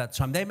be there at that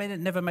time. They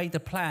never made a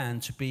plan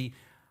to be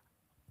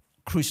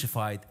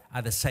crucified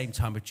at the same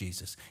time with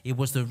Jesus. It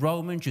was the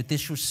Roman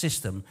judicial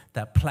system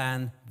that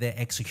planned their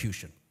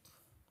execution.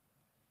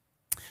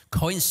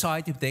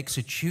 Coincided with the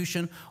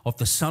execution of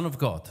the Son of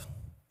God,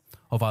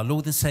 of our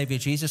Lord and Savior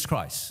Jesus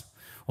Christ,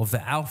 of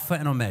the Alpha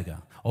and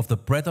Omega, of the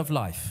bread of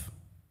life,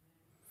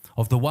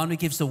 of the one who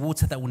gives the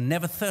water that will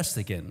never thirst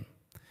again.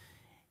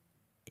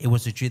 It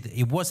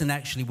wasn't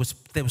actually,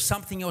 there was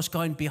something else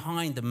going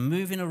behind them,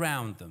 moving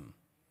around them.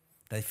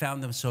 They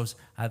found themselves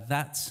at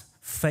that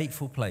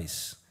fateful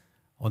place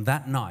on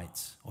that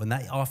night, on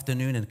that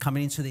afternoon and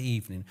coming into the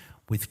evening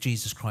with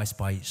Jesus Christ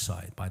by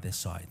their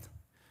side.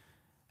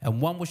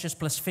 And one was just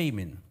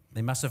blaspheming.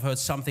 They must have heard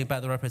something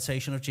about the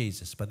reputation of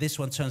Jesus. But this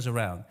one turns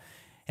around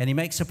and he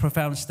makes a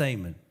profound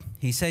statement.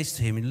 He says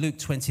to him in Luke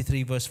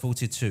 23, verse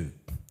 42,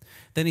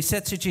 then he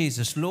said to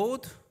Jesus,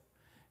 Lord,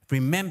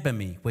 remember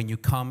me when you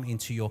come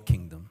into your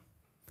kingdom.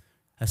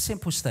 A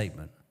simple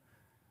statement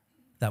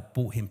that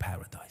brought him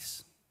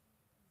paradise.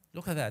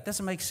 Look at that. It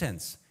doesn't make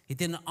sense. He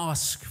didn't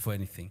ask for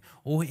anything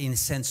or in a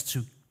sense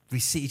to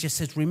receive. He just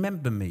says,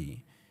 remember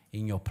me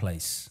in your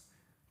place.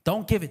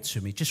 Don't give it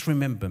to me. Just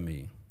remember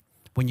me.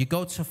 When you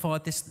go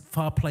to this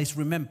far place,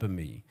 remember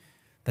me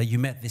that you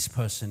met this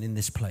person in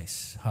this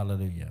place.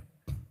 Hallelujah.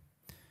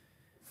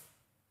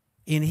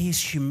 In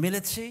his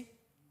humility,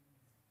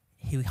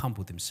 he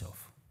humbled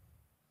himself.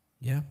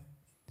 Yeah?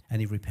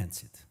 And he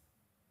repented.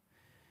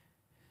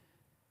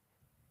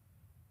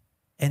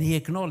 And he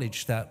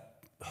acknowledged that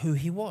who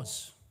he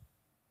was.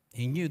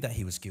 He knew that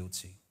he was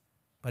guilty,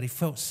 but he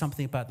felt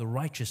something about the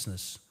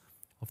righteousness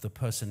of the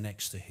person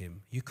next to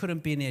him. You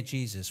couldn't be near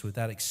Jesus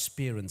without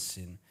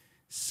experiencing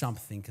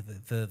something,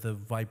 the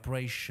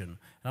vibration. And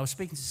I was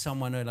speaking to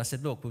someone earlier, I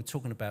said, look, we were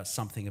talking about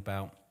something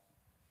about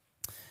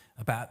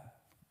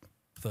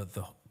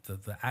the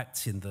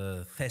acting,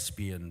 the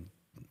thespian,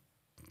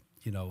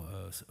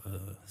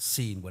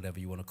 scene, whatever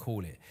you want to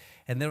call it.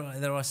 And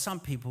there are some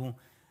people,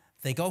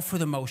 they go through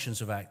the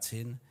motions of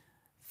acting,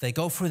 they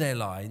go through their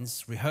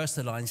lines, rehearse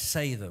the lines,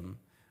 say them,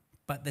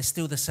 but they're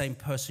still the same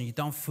person. You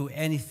don't feel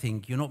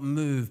anything. You're not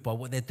moved by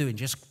what they're doing,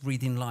 just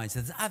reading lines.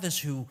 There's others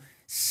who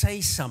say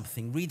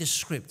something, read a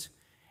script,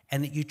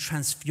 and you're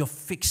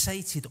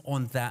fixated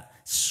on that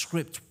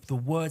script, the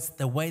words,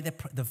 the way,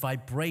 the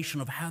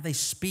vibration of how they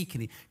speak,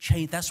 and it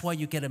change. That's why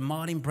you get a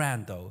Marlon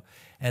Brando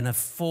and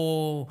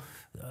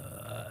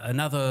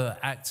another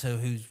actor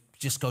who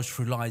just goes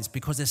through lines,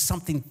 because there's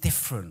something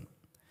different.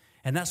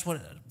 And that's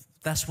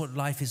what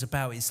life is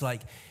about. It's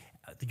like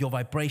your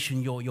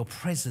vibration, your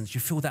presence.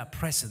 You feel that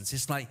presence.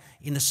 It's like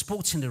in the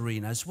sporting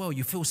arena as well.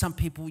 You feel some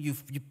people, you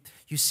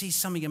see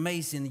something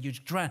amazing, you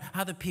drown.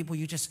 Other people,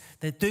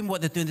 they're doing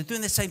what they're doing. They're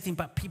doing the same thing,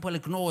 but people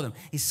ignore them.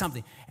 It's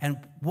something. And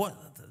what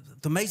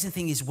the amazing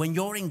thing is, when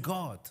you're in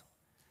God,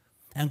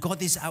 and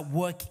God is at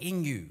work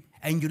in you,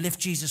 and you lift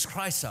Jesus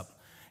Christ up,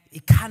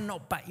 it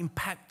cannot but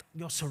impact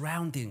your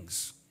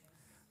surroundings.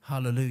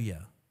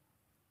 Hallelujah.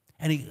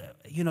 And he,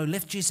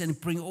 lift Jesus and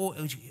bring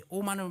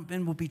all manner of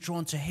men will be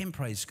drawn to him,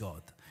 praise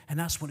God. And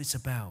that's what it's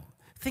about.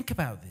 Think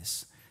about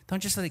this.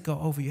 Don't just let it go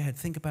over your head.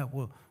 Think about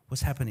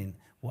what's happening,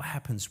 what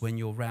happens when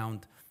you're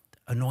around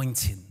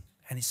anointing.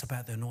 And it's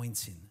about the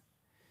anointing.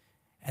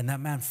 And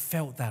that man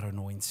felt that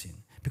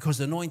anointing, because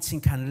the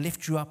anointing can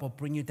lift you up or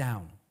bring you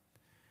down.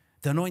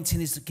 The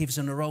anointing gives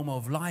an aroma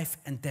of life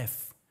and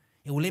death.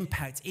 It will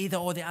impact either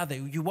or the other.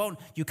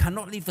 You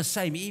cannot leave the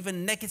same,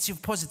 even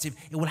negative, positive.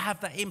 It will have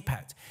that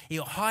impact. It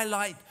will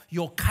highlight,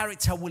 your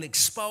character will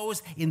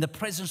expose in the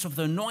presence of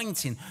the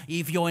anointing.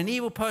 If you're an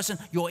evil person,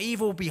 your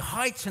evil will be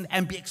heightened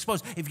and be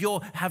exposed. If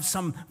you have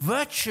some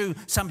virtue,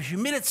 some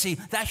humility,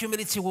 that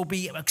humility will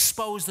be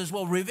exposed as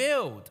well,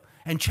 revealed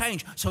and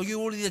changed. So you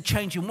will either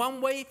change in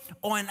one way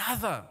or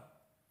another.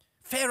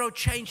 Pharaoh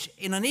changed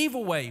in an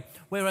evil way,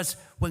 whereas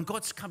when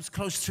God comes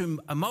close to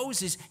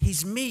Moses,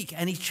 he's meek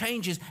and he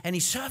changes and he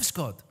serves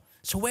God.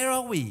 So where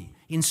are we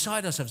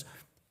inside ourselves?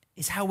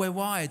 It's how we're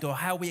wired, or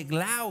how we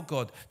allow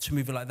God to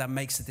move like that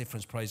makes a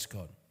difference, praise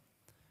God.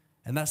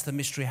 And that's the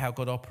mystery how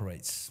God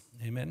operates.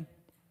 Amen.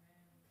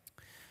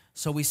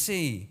 So we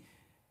see,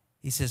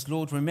 he says,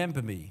 Lord,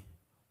 remember me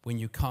when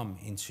you come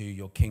into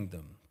your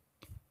kingdom.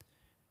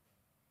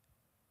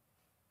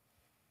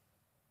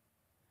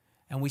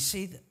 And we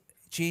see that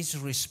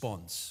Jesus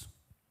responds.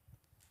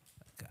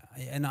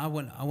 And I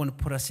want to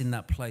put us in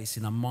that place,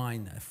 in a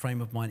mind, a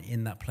frame of mind,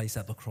 in that place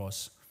at the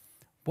cross.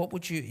 What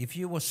would you, if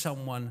you were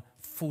someone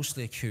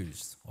falsely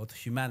accused of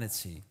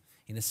humanity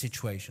in a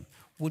situation,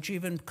 would you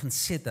even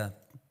consider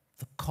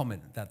the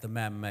comment that the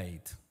man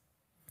made,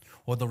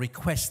 or the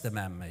request the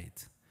man made?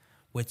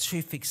 We're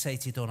too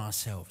fixated on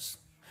ourselves.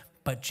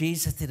 But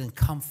Jesus didn't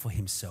come for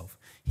himself.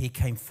 He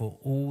came for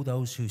all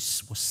those who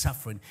were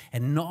suffering.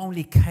 And not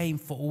only came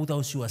for all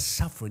those who are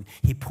suffering,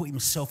 he put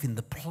himself in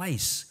the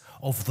place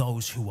of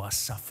those who are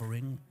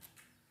suffering.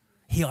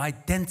 He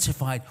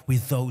identified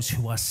with those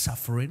who are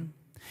suffering.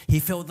 He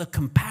felt the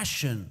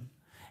compassion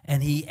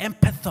and he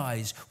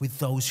empathized with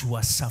those who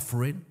are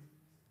suffering.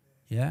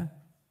 Yeah?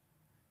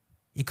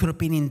 He could have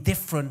been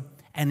indifferent.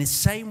 And in the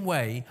same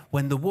way,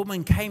 when the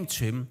woman came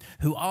to him,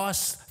 who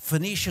asked,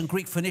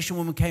 Greek Phoenician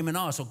woman came and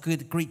asked, or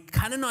Greek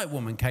Canaanite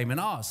woman came and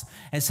asked,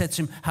 and said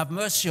to him, have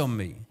mercy on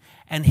me,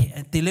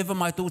 and deliver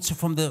my daughter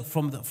from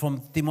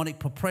demonic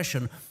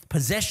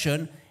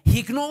possession, he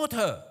ignored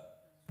her.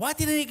 Why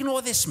didn't he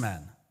ignore this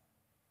man?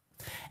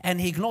 And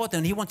he ignored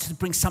them. He wanted to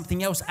bring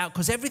something else out,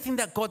 because everything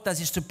that God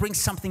does is to bring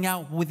something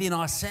out within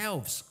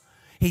ourselves.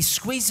 He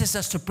squeezes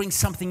us to bring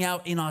something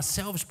out in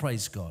ourselves,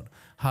 praise God.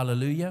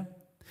 Hallelujah.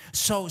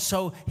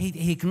 So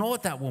he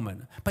ignored that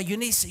woman. But you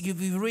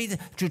read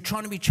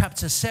Deuteronomy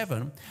chapter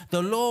 7,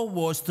 the law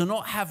was to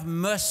not have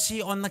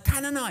mercy on the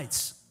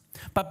Canaanites.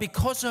 But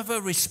because of her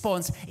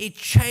response, it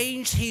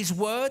changed his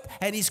word,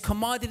 and he's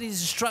commanded his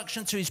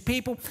instruction to his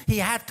people. He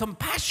had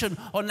compassion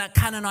on that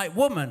Canaanite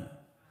woman.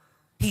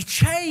 He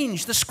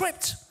changed the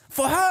script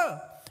for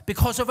her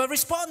because of her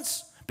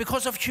response,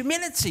 because of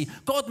humility.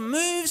 God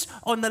moves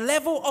on the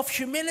level of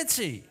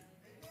humility.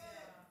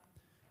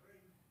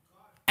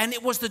 And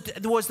it was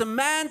the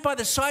man by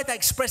the side that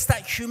expressed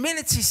that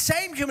humility,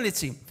 same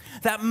humility,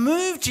 that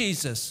moved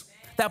Jesus,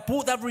 that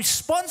brought that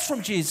response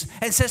from Jesus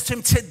and says to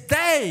him,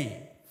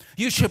 today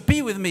you should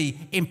be with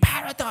me in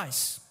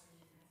paradise.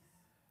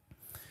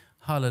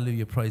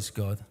 Hallelujah, praise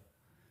God.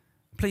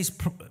 Please,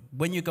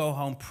 when you go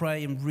home,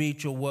 pray and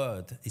read your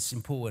word. It's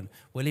important.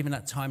 We're living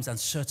at times,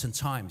 uncertain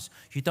times.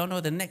 You don't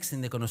know the next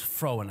thing they're going to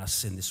throw on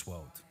us in this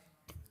world.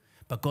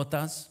 But God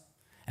does,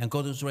 and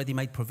God has already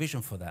made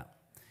provision for that.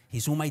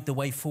 He's all made the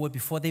way forward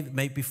before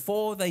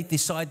they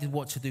decided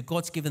what to do.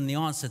 God's given the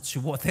answer to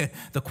what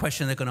the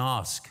question they're going to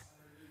ask.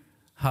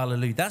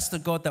 Hallelujah. That's the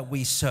God that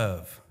we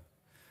serve.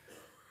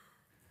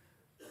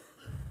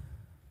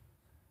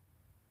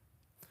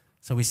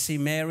 So we see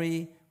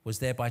Mary was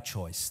there by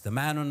choice. The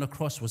man on the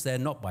cross was there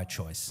not by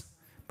choice,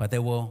 but they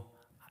were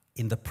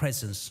in the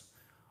presence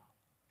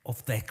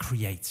of their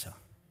Creator.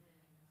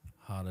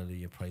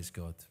 Hallelujah, praise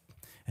God.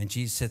 And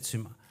Jesus said to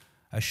him,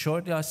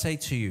 assuredly I say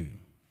to you,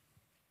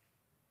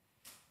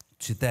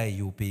 today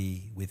you'll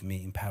be with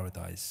me in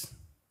paradise.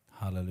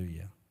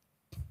 Hallelujah.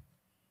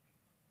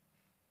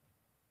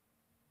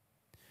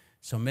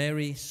 So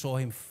Mary saw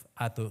him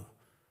at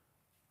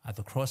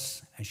the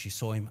cross, and she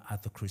saw him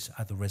at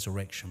the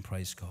resurrection,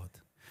 praise God.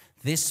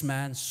 This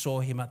man saw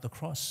him at the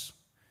cross,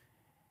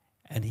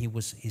 and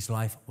his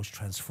life was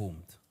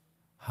transformed.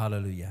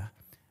 Hallelujah.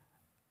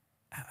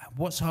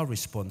 What's our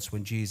response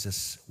when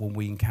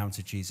we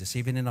encounter Jesus,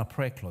 even in our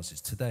prayer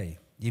closets today,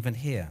 even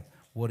here?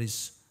 What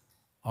is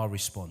our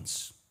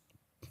response?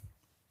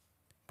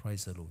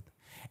 Praise the Lord.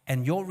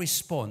 And your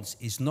response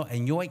is not,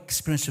 and your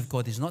experience of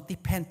God is not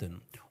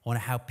dependent on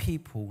how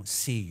people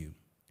see you.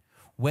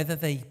 Whether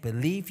they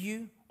believe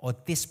you or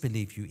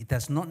disbelieve you, it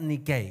does not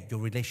negate your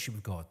relationship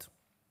with God.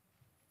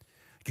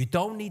 You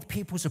don't need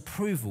people's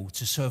approval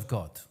to serve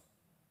God.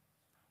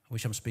 I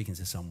wish I'm speaking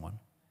to someone.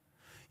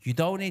 You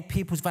don't need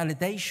people's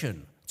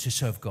validation to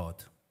serve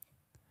God.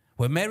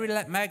 When Mary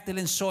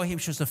Magdalene saw him,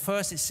 she was the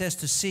first, it says,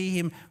 to see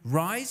him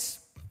rise.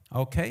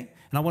 Okay?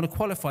 And I want to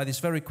qualify this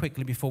very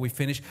quickly before we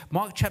finish.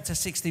 Mark chapter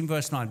 16,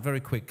 verse 9,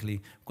 very quickly.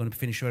 I'm going to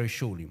finish very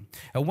shortly.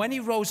 And when he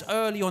rose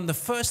early on the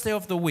first day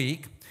of the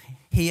week,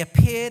 he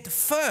appeared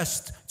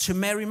first to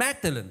Mary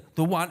Magdalene,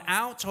 the one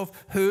out of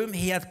whom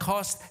he had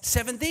cast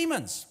 7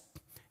 demons.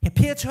 He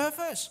appeared to her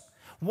first.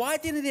 Why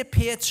didn't he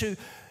appear to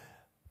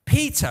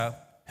Peter,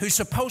 who's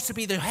supposed to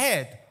be the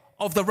head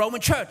of the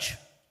Roman church?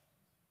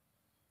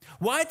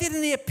 Why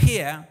didn't he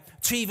appear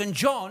to even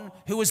John,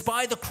 who was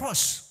by the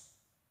cross?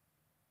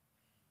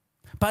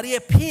 But he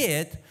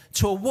appeared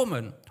to a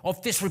woman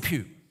of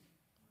disrepute,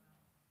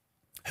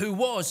 who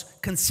was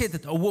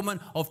considered a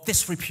woman of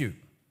disrepute,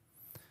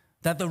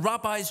 that the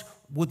rabbis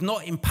would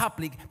not in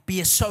public be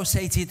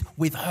associated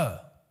with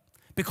her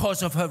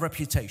because of her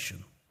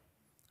reputation.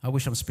 I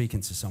wish I'm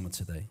speaking to someone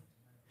today.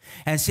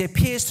 And she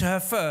appears to her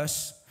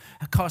first,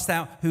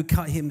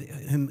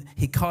 whom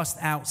he cast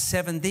out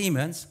 7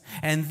 demons.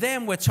 And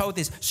then we're told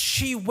this,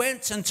 she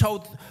went and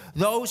told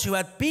those who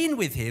had been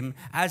with him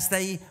as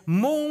they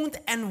mourned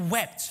and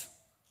wept.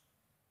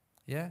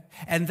 Yeah.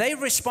 And they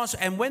responded,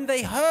 and when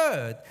they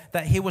heard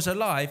that he was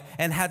alive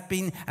and had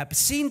been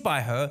seen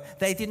by her,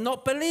 they did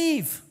not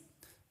believe.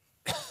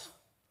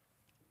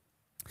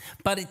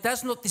 But it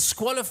does not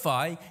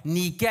disqualify,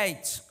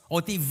 negate,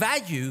 or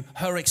devalue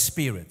her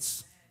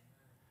experience.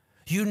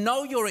 You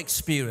know your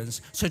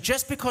experience. So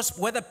just because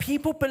whether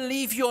people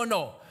believe you or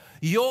not,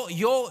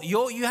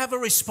 you have a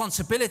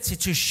responsibility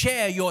to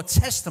share your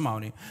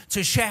testimony,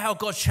 to share how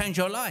God changed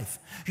your life.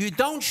 You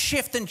don't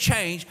shift and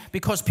change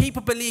because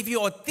people believe you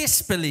or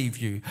disbelieve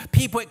you.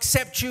 People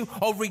accept you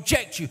or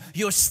reject you.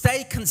 You'll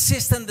stay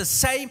consistent, the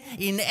same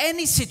in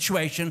any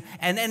situation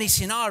and any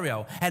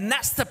scenario. And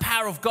that's the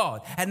power of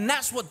God. And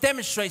that's what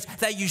demonstrates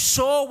that you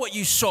saw what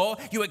you saw,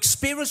 you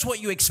experienced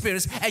what you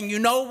experienced, and you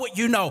know what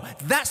you know.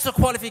 That's the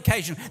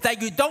qualification,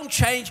 that you don't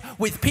change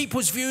with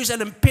people's views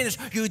and opinions.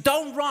 You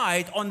don't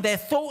ride on their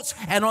thoughts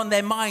and on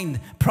their mind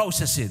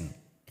processing.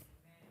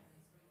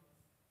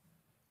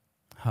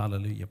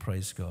 Hallelujah,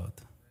 praise God.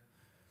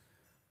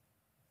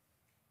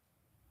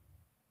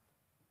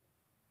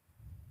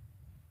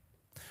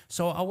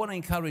 So I want to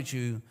encourage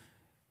you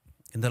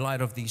in the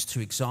light of these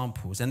 2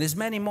 examples, and there's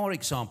many more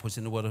examples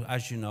in the world,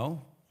 as you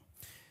know,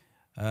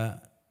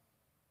 that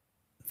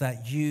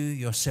you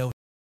yourself